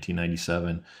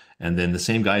 1997, and then the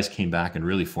same guys came back and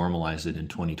really formalized it in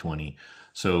 2020.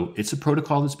 So it's a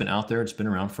protocol that's been out there. It's been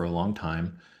around for a long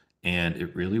time, and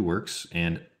it really works.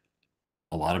 And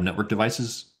a lot of network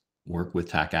devices work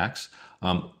with TACACS.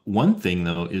 One thing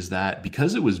though is that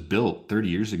because it was built 30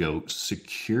 years ago,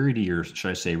 security, or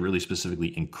should I say really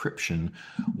specifically encryption,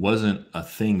 wasn't a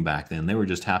thing back then. They were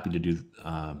just happy to do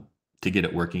to get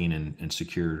it working and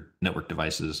secure network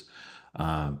devices.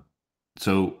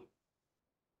 So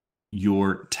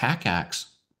your TACACS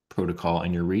protocol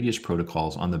and your RADIUS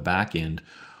protocols on the back end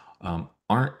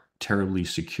aren't terribly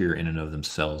secure in and of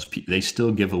themselves. They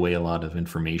still give away a lot of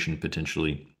information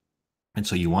potentially. And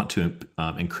so you want to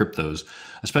encrypt those,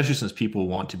 especially since people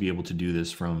want to be able to do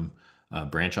this from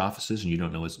branch offices, and you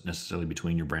don't know what's necessarily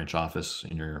between your branch office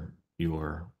and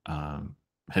your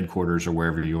headquarters or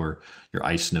wherever your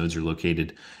ISE nodes are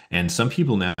located. And some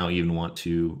people now even want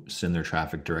to send their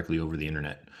traffic directly over the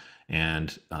internet,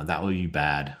 and that would be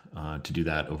bad to do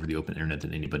that over the open internet.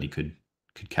 That anybody could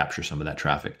capture some of that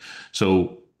traffic.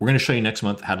 So we're going to show you next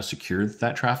month how to secure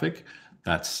that traffic.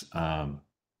 That's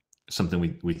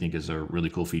something we think is a really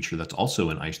cool feature that's also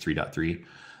in ISE 3.3.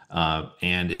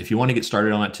 And if you want to get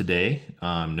started on it today,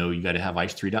 know you got to have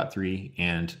ISE 3.3.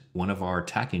 And one of our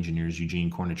TAC engineers,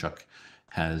 Eugene Kornichuk,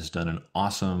 has done an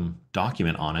awesome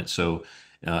document on it. So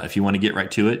if you want to get right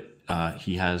to it,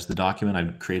 he has the document.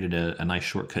 I've created a nice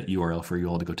shortcut URL for you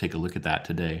all to go take a look at that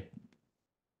today.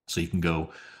 So you can go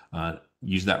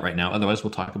use that right now. Otherwise,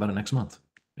 we'll talk about it next month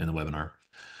in the webinar.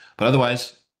 But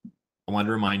otherwise, I wanted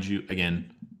to remind you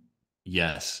again,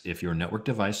 yes, if your network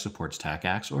device supports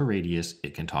TACACS or RADIUS,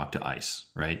 it can talk to ISE,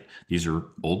 right? These are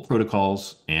old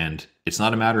protocols, and it's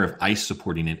not a matter of ISE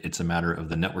supporting it. It's a matter of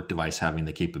the network device having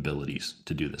the capabilities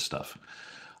to do this stuff.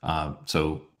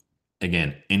 So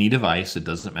again, any device, it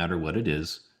doesn't matter what it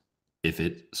is, if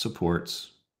it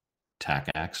supports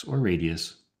TACACS or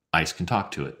RADIUS, ISE can talk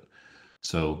to it.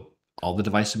 So all the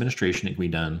device administration that can be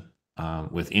done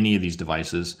with any of these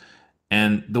devices.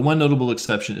 And the one notable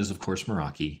exception is, of course,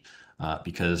 Meraki,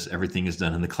 because everything is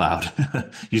done in the cloud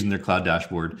using their cloud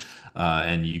dashboard,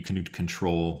 and you can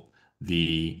control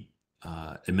the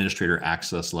administrator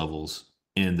access levels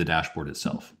in the dashboard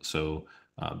itself. So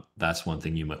that's one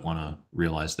thing you might want to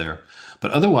realize there.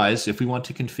 But otherwise, if we want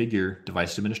to configure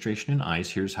device administration in ISE,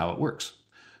 here's how it works.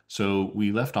 So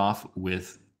we left off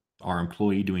with our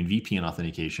employee doing VPN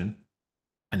authentication.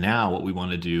 And now what we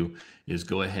want to do is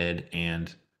go ahead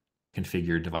and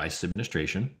configure device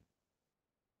administration.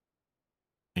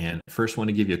 And first, I want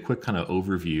to give you a quick kind of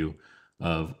overview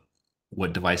of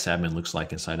what device admin looks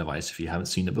like inside of ISE if you haven't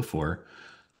seen it before.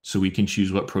 So we can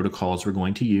choose what protocols we're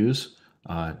going to use.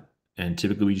 And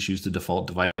typically we choose the default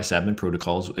device admin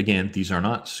protocols. Again, these are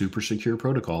not super secure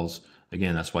protocols.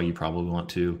 Again, that's why you probably want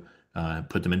to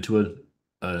put them into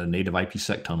a native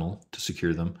IPsec tunnel to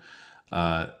secure them.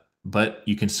 But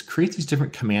you can create these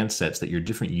different command sets that your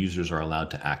different users are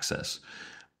allowed to access.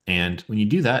 And when you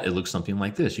do that, it looks something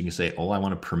like this. You can say, oh, I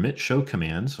want to permit show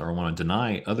commands, or I want to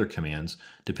deny other commands,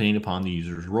 depending upon the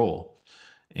user's role.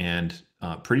 And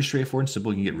pretty straightforward and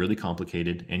simple. You can get really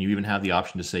complicated. And you even have the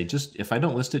option to say, just if I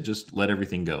don't list it, just let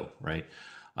everything go, right?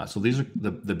 So these are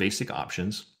the basic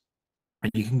options.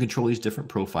 And you can control these different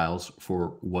profiles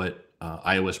for what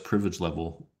iOS privilege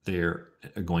level they're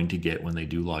going to get when they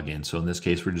do log in. So in this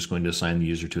case, we're just going to assign the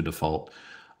user to a default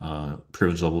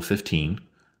privilege level 15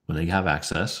 when they have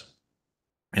access.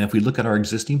 And if we look at our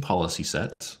existing policy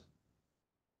sets,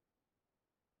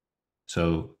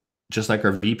 so just like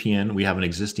our VPN, we have an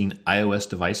existing iOS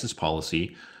devices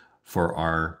policy for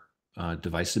our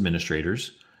device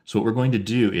administrators. So what we're going to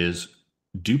do is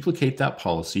duplicate that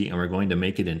policy, and we're going to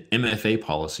make it an MFA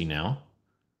policy now,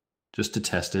 just to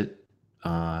test it,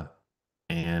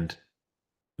 and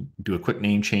do a quick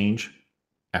name change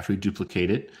after we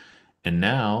duplicate it. And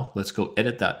now let's go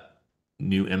edit that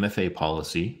new MFA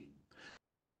policy.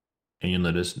 And you'll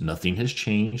notice nothing has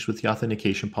changed with the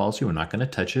authentication policy. We're not going to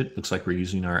touch it. Looks like we're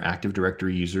using our Active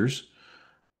Directory users.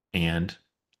 And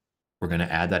we're going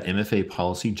to add that MFA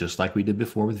policy just like we did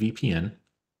before with VPN.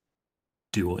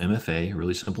 Duo MFA,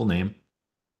 really simple name.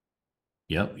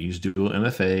 Yep, use Duo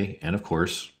MFA. And of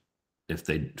course, if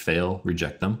they fail,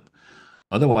 reject them.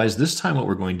 Otherwise, this time what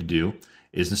we're going to do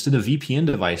is instead of VPN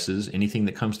devices, anything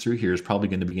that comes through here is probably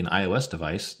going to be an iOS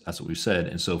device. That's what we've said.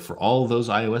 And so for all of those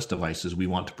iOS devices, we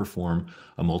want to perform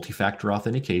a multi-factor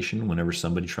authentication whenever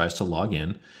somebody tries to log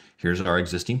in. Here's our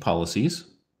existing policies.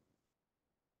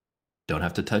 Don't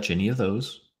have to touch any of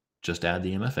those. Just add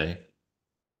the MFA.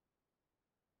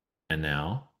 And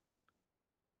now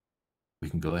we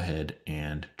can go ahead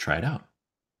and try it out.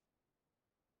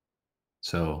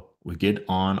 So we get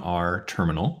on our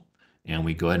terminal, and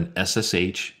we go ahead and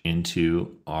SSH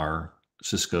into our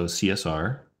Cisco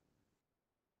CSR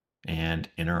and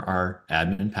enter our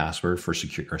admin password for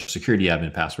security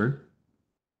admin password.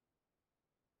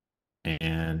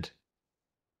 And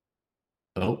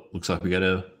oh, looks like we got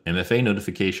a MFA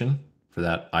notification for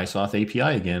that ISOauth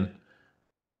API again.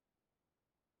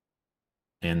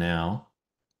 And now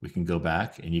we can go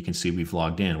back and you can see we've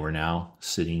logged in. We're now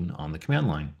sitting on the command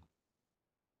line.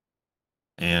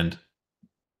 And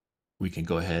we can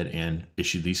go ahead and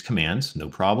issue these commands, no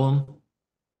problem.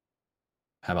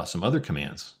 How about some other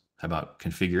commands? How about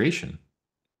configuration?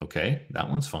 Okay, that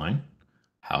one's fine.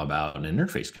 How about an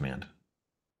interface command?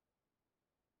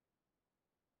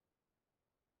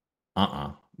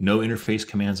 No interface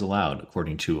commands allowed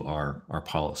according to our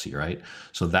policy, right?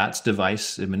 So that's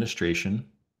device administration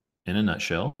in a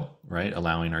nutshell, right?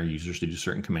 Allowing our users to do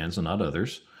certain commands and not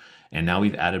others. And now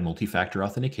we've added multi-factor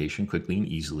authentication quickly and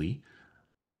easily.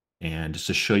 And just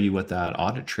to show you what that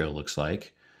audit trail looks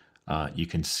like, you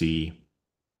can see,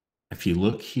 if you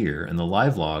look here in the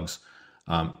live logs,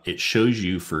 it shows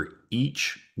you for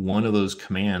each one of those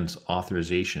commands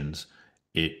authorizations,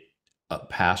 it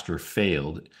passed or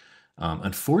failed.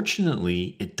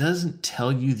 Unfortunately, it doesn't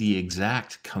tell you the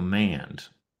exact command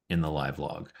in the live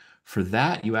log. For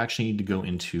that, you actually need to go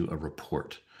into a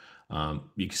report.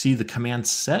 You can see the command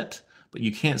set, but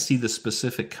you can't see the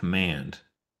specific command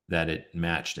that it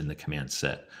matched in the command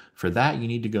set. For that, you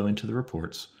need to go into the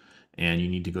reports, and you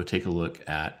need to go take a look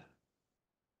at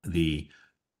the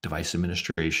device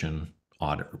administration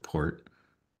audit report.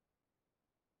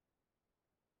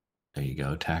 There you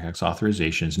go, TACACS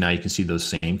authorizations. Now you can see those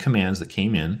same commands that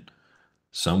came in.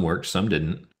 Some worked, some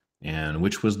didn't. And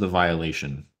which was the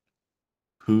violation?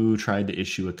 Who tried to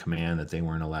issue a command that they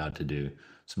weren't allowed to do?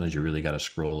 Sometimes you really got to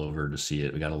scroll over to see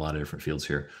it. We got a lot of different fields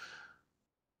here.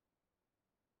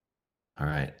 All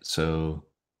right, so,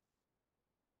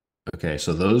 okay,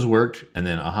 so those worked, and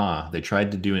then, they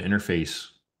tried to do an interface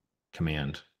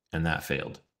command, and that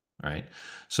failed. All right.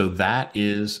 So that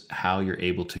is how you're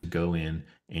able to go in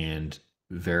and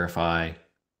verify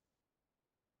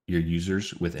your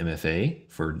users with MFA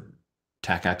for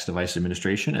TACACS device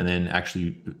administration, and then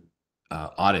actually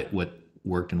audit what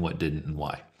worked and what didn't and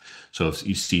why. So if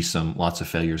you see lots of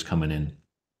failures coming in,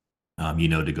 you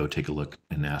know to go take a look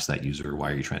and ask that user,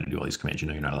 why are you trying to do all these commands? You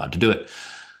know you're not allowed to do it.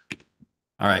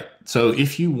 All right. So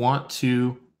if you want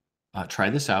to try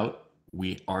this out,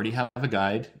 we already have a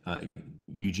guide.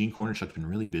 Eugene Cornerchuck's been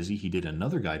really busy. He did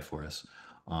another guide for us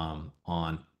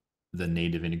on the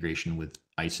native integration with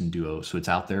ISE and Duo. So it's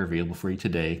out there available for you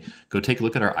today. Go take a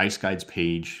look at our ISE guides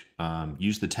page.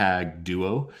 Use the tag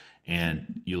Duo,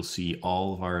 and you'll see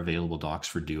all of our available docs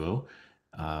for Duo.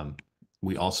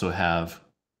 We also have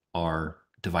our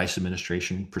device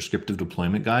administration prescriptive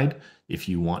deployment guide. If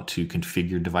you want to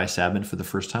configure device admin for the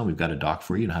first time, we've got a doc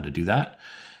for you on how to do that.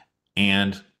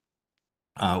 And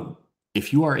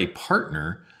if you are a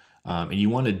partner and you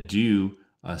want to do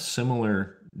a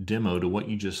similar demo to what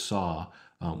you just saw,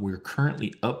 we're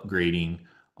currently upgrading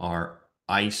our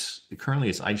ISE. Currently,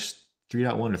 it's ISE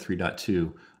 3.1 or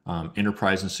 3.2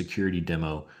 enterprise and security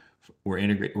demo. We're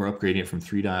upgrading it from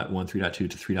 3.1, 3.2 to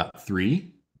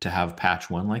 3.3 to have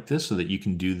patch 1 like this, so that you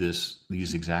can do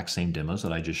these exact same demos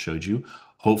that I just showed you.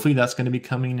 Hopefully, that's going to be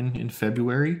coming in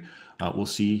February. We'll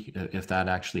see if that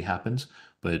actually happens.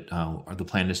 But the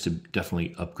plan is to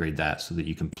definitely upgrade that so that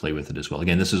you can play with it as well.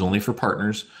 Again, this is only for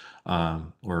partners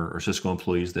or Cisco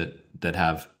employees that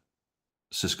have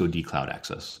Cisco dCloud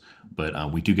access.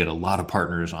 But we do get a lot of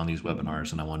partners on these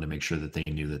webinars, and I wanted to make sure that they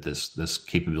knew that this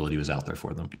capability was out there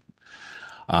for them.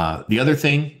 The other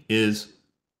thing is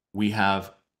we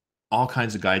have all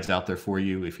kinds of guides out there for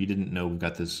you. If you didn't know, we've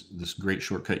got this great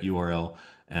shortcut URL.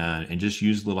 And just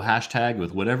use the little hashtag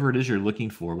with whatever it is you're looking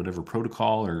for, whatever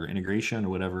protocol or integration or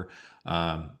whatever,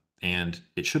 and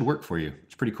it should work for you.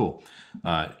 It's pretty cool.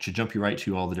 It should jump you right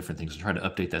to all the different things. I try to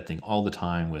update that thing all the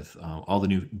time with all the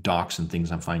new docs and things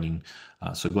I'm finding.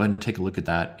 So go ahead and take a look at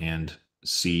that and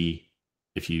see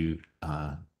if you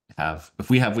if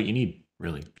we have what you need,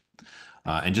 really.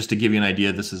 And just to give you an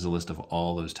idea, this is a list of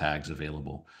all those tags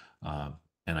available.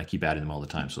 And I keep adding them all the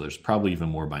time. So there's probably even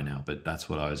more by now, but that's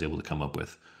what I was able to come up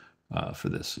with for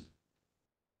this.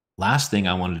 Last thing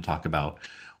I wanted to talk about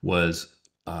was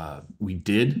we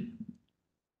did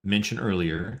mention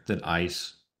earlier that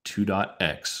ISE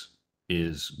 2.x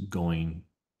is going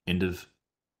into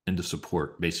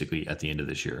support basically at the end of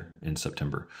this year in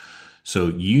September. So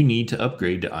you need to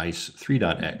upgrade to ISE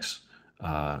 3.x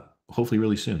hopefully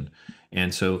really soon.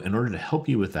 And so in order to help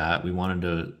you with that, we wanted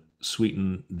to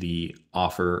sweeten the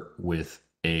offer with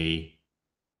a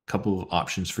couple of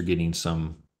options for getting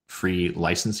some free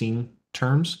licensing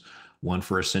terms. One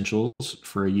for Essentials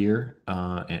for a year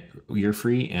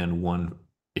free, and one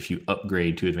if you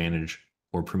upgrade to Advantage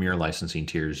or Premier licensing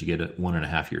tiers, you get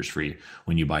 1.5 years free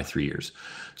when you buy 3 years.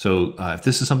 So if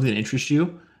this is something that interests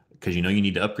you, because you know you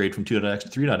need to upgrade from 2.x to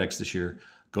 3.x this year,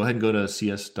 go ahead and go to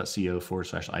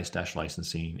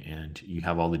cs.co/ISE-licensing, and you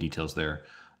have all the details there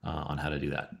on how to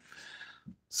do that.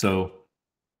 So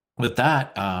with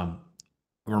that, I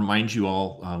remind you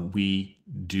all, we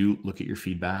do look at your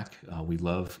feedback. We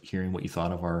love hearing what you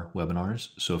thought of our webinars.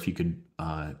 So if you could,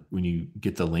 when you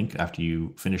get the link after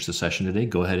you finish the session today,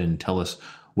 go ahead and tell us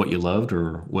what you loved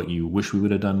or what you wish we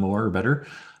would have done more or better,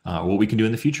 or what we can do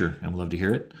in the future. And we'd love to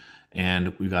hear it.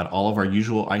 And we've got all of our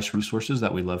usual ISE resources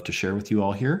that we love to share with you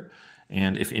all here.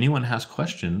 And if anyone has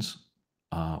questions,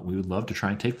 we would love to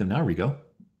try and take them now, Rigo.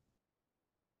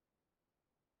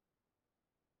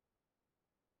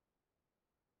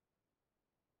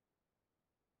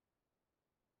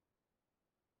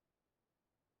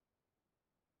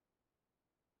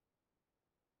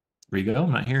 Rigo,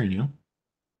 I'm not hearing you.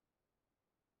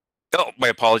 Oh, my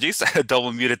apologies. I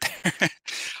double muted there.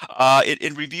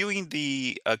 In reviewing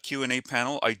the Q&A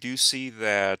panel, I do see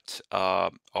that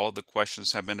all the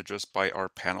questions have been addressed by our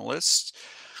panelists.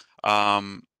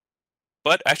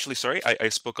 But actually, sorry, I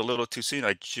spoke a little too soon.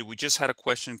 We just had a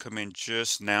question come in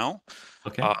just now.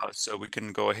 Okay. So we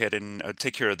can go ahead and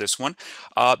take care of this one.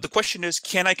 The question is,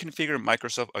 can I configure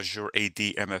Microsoft Azure AD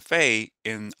MFA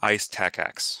in ISE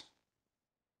TACACS?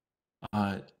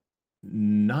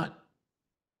 Not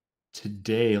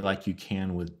today like you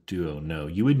can with Duo. No,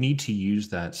 you would need to use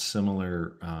that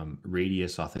similar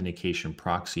RADIUS authentication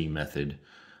proxy method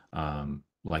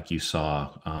like you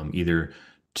saw either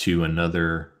to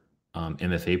another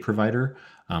MFA provider.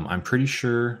 I'm pretty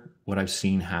sure what I've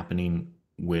seen happening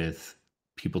with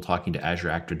people talking to Azure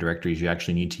Active Directory is you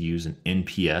actually need to use an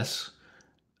NPS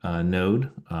node,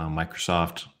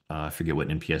 Microsoft I forget what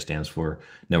NPS stands for,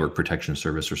 Network Protection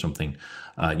Service or something.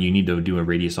 You need to do a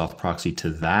radius auth proxy to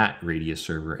that radius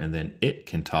server, and then it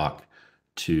can talk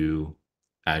to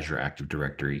Azure Active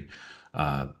Directory.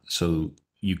 So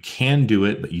you can do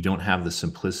it, but you don't have the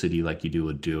simplicity like you do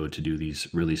with Duo to do these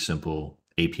really simple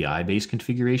API-based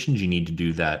configurations. You need to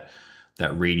do that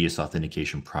radius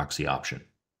authentication proxy option,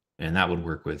 and that would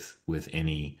work with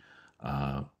any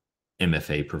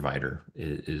MFA provider.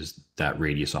 Is that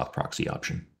radius auth proxy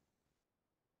option?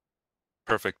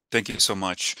 Perfect. Thank you so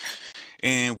much.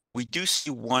 And we do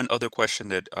see one other question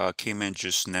that came in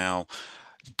just now.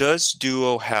 Does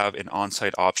Duo have an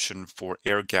on-site option for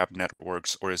air-gapped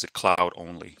networks, or is it cloud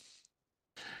only?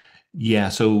 Yeah,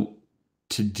 so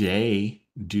today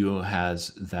Duo has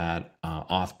that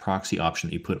auth proxy option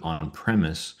that you put on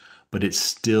premise, but it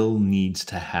still needs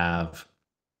to have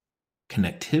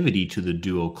connectivity to the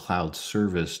Duo cloud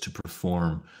service to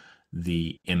perform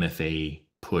the MFA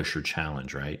push or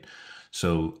challenge, right?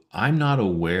 So I'm not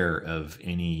aware of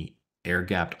any air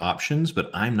gapped options,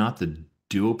 but I'm not the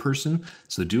Duo person.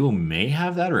 So Duo may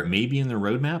have that, or it may be in the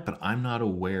roadmap, but I'm not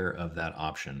aware of that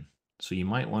option. So you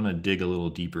might want to dig a little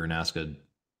deeper and ask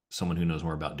someone who knows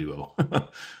more about Duo.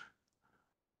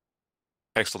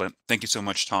 Excellent. Thank you so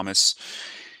much, Thomas.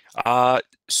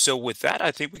 So with that,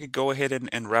 I think we could go ahead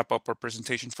and wrap up our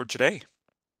presentation for today.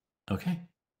 Okay.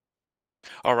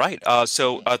 All right.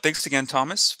 Thanks again,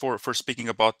 Thomas, for speaking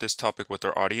about this topic with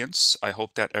our audience. I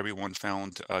hope that everyone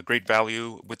found great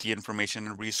value with the information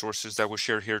and resources that were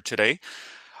shared here today.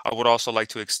 I would also like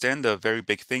to extend a very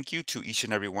big thank you to each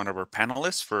and every one of our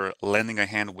panelists for lending a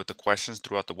hand with the questions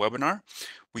throughout the webinar.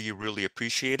 We really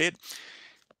appreciate it.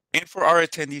 And for our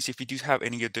attendees, if you do have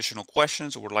any additional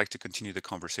questions or would like to continue the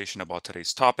conversation about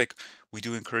today's topic, we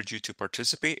do encourage you to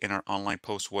participate in our online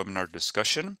post-webinar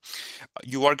discussion.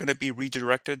 You are going to be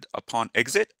redirected upon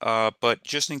exit, but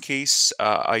just in case,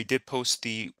 I did post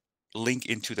the link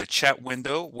into the chat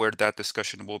window where that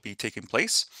discussion will be taking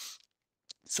place.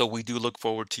 So we do look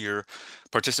forward to your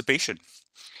participation.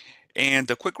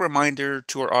 And a quick reminder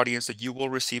to our audience that you will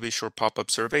receive a short pop-up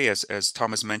survey, as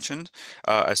Thomas mentioned,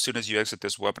 as soon as you exit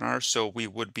this webinar. So we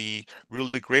would be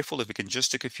really grateful if you can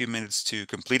just take a few minutes to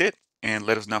complete it and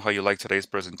let us know how you like today's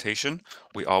presentation.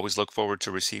 We always look forward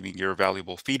to receiving your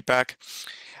valuable feedback.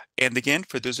 And again,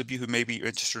 for those of you who may be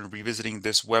interested in revisiting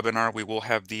this webinar, we will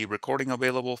have the recording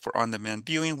available for on-demand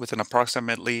viewing within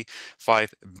approximately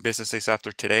 5 business days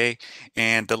after today.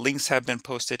 And the links have been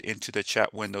posted into the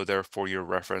chat window there for your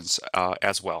reference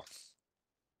as well.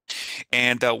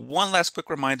 And one last quick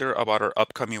reminder about our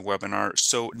upcoming webinar.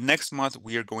 So next month,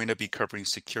 we are going to be covering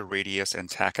Secure Radius and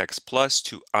TACACS Plus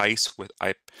to ISE with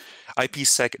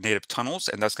IPsec native tunnels,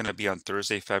 and that's going to be on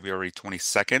Thursday, February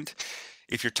 22nd.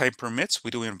 If your time permits,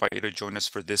 we do invite you to join us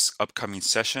for this upcoming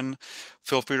session.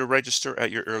 Feel free to register at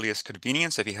your earliest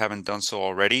convenience if you haven't done so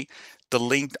already. The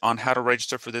link on how to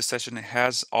register for this session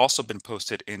has also been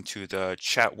posted into the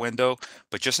chat window,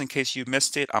 but just in case you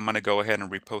missed it, I'm going to go ahead and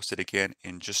repost it again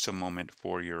in just a moment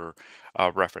for your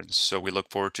reference. So we look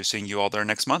forward to seeing you all there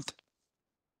next month.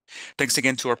 Thanks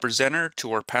again to our presenter,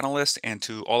 to our panelists, and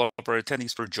to all of our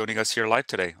attendees for joining us here live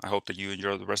today. I hope that you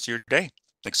enjoy the rest of your day.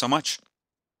 Thanks so much.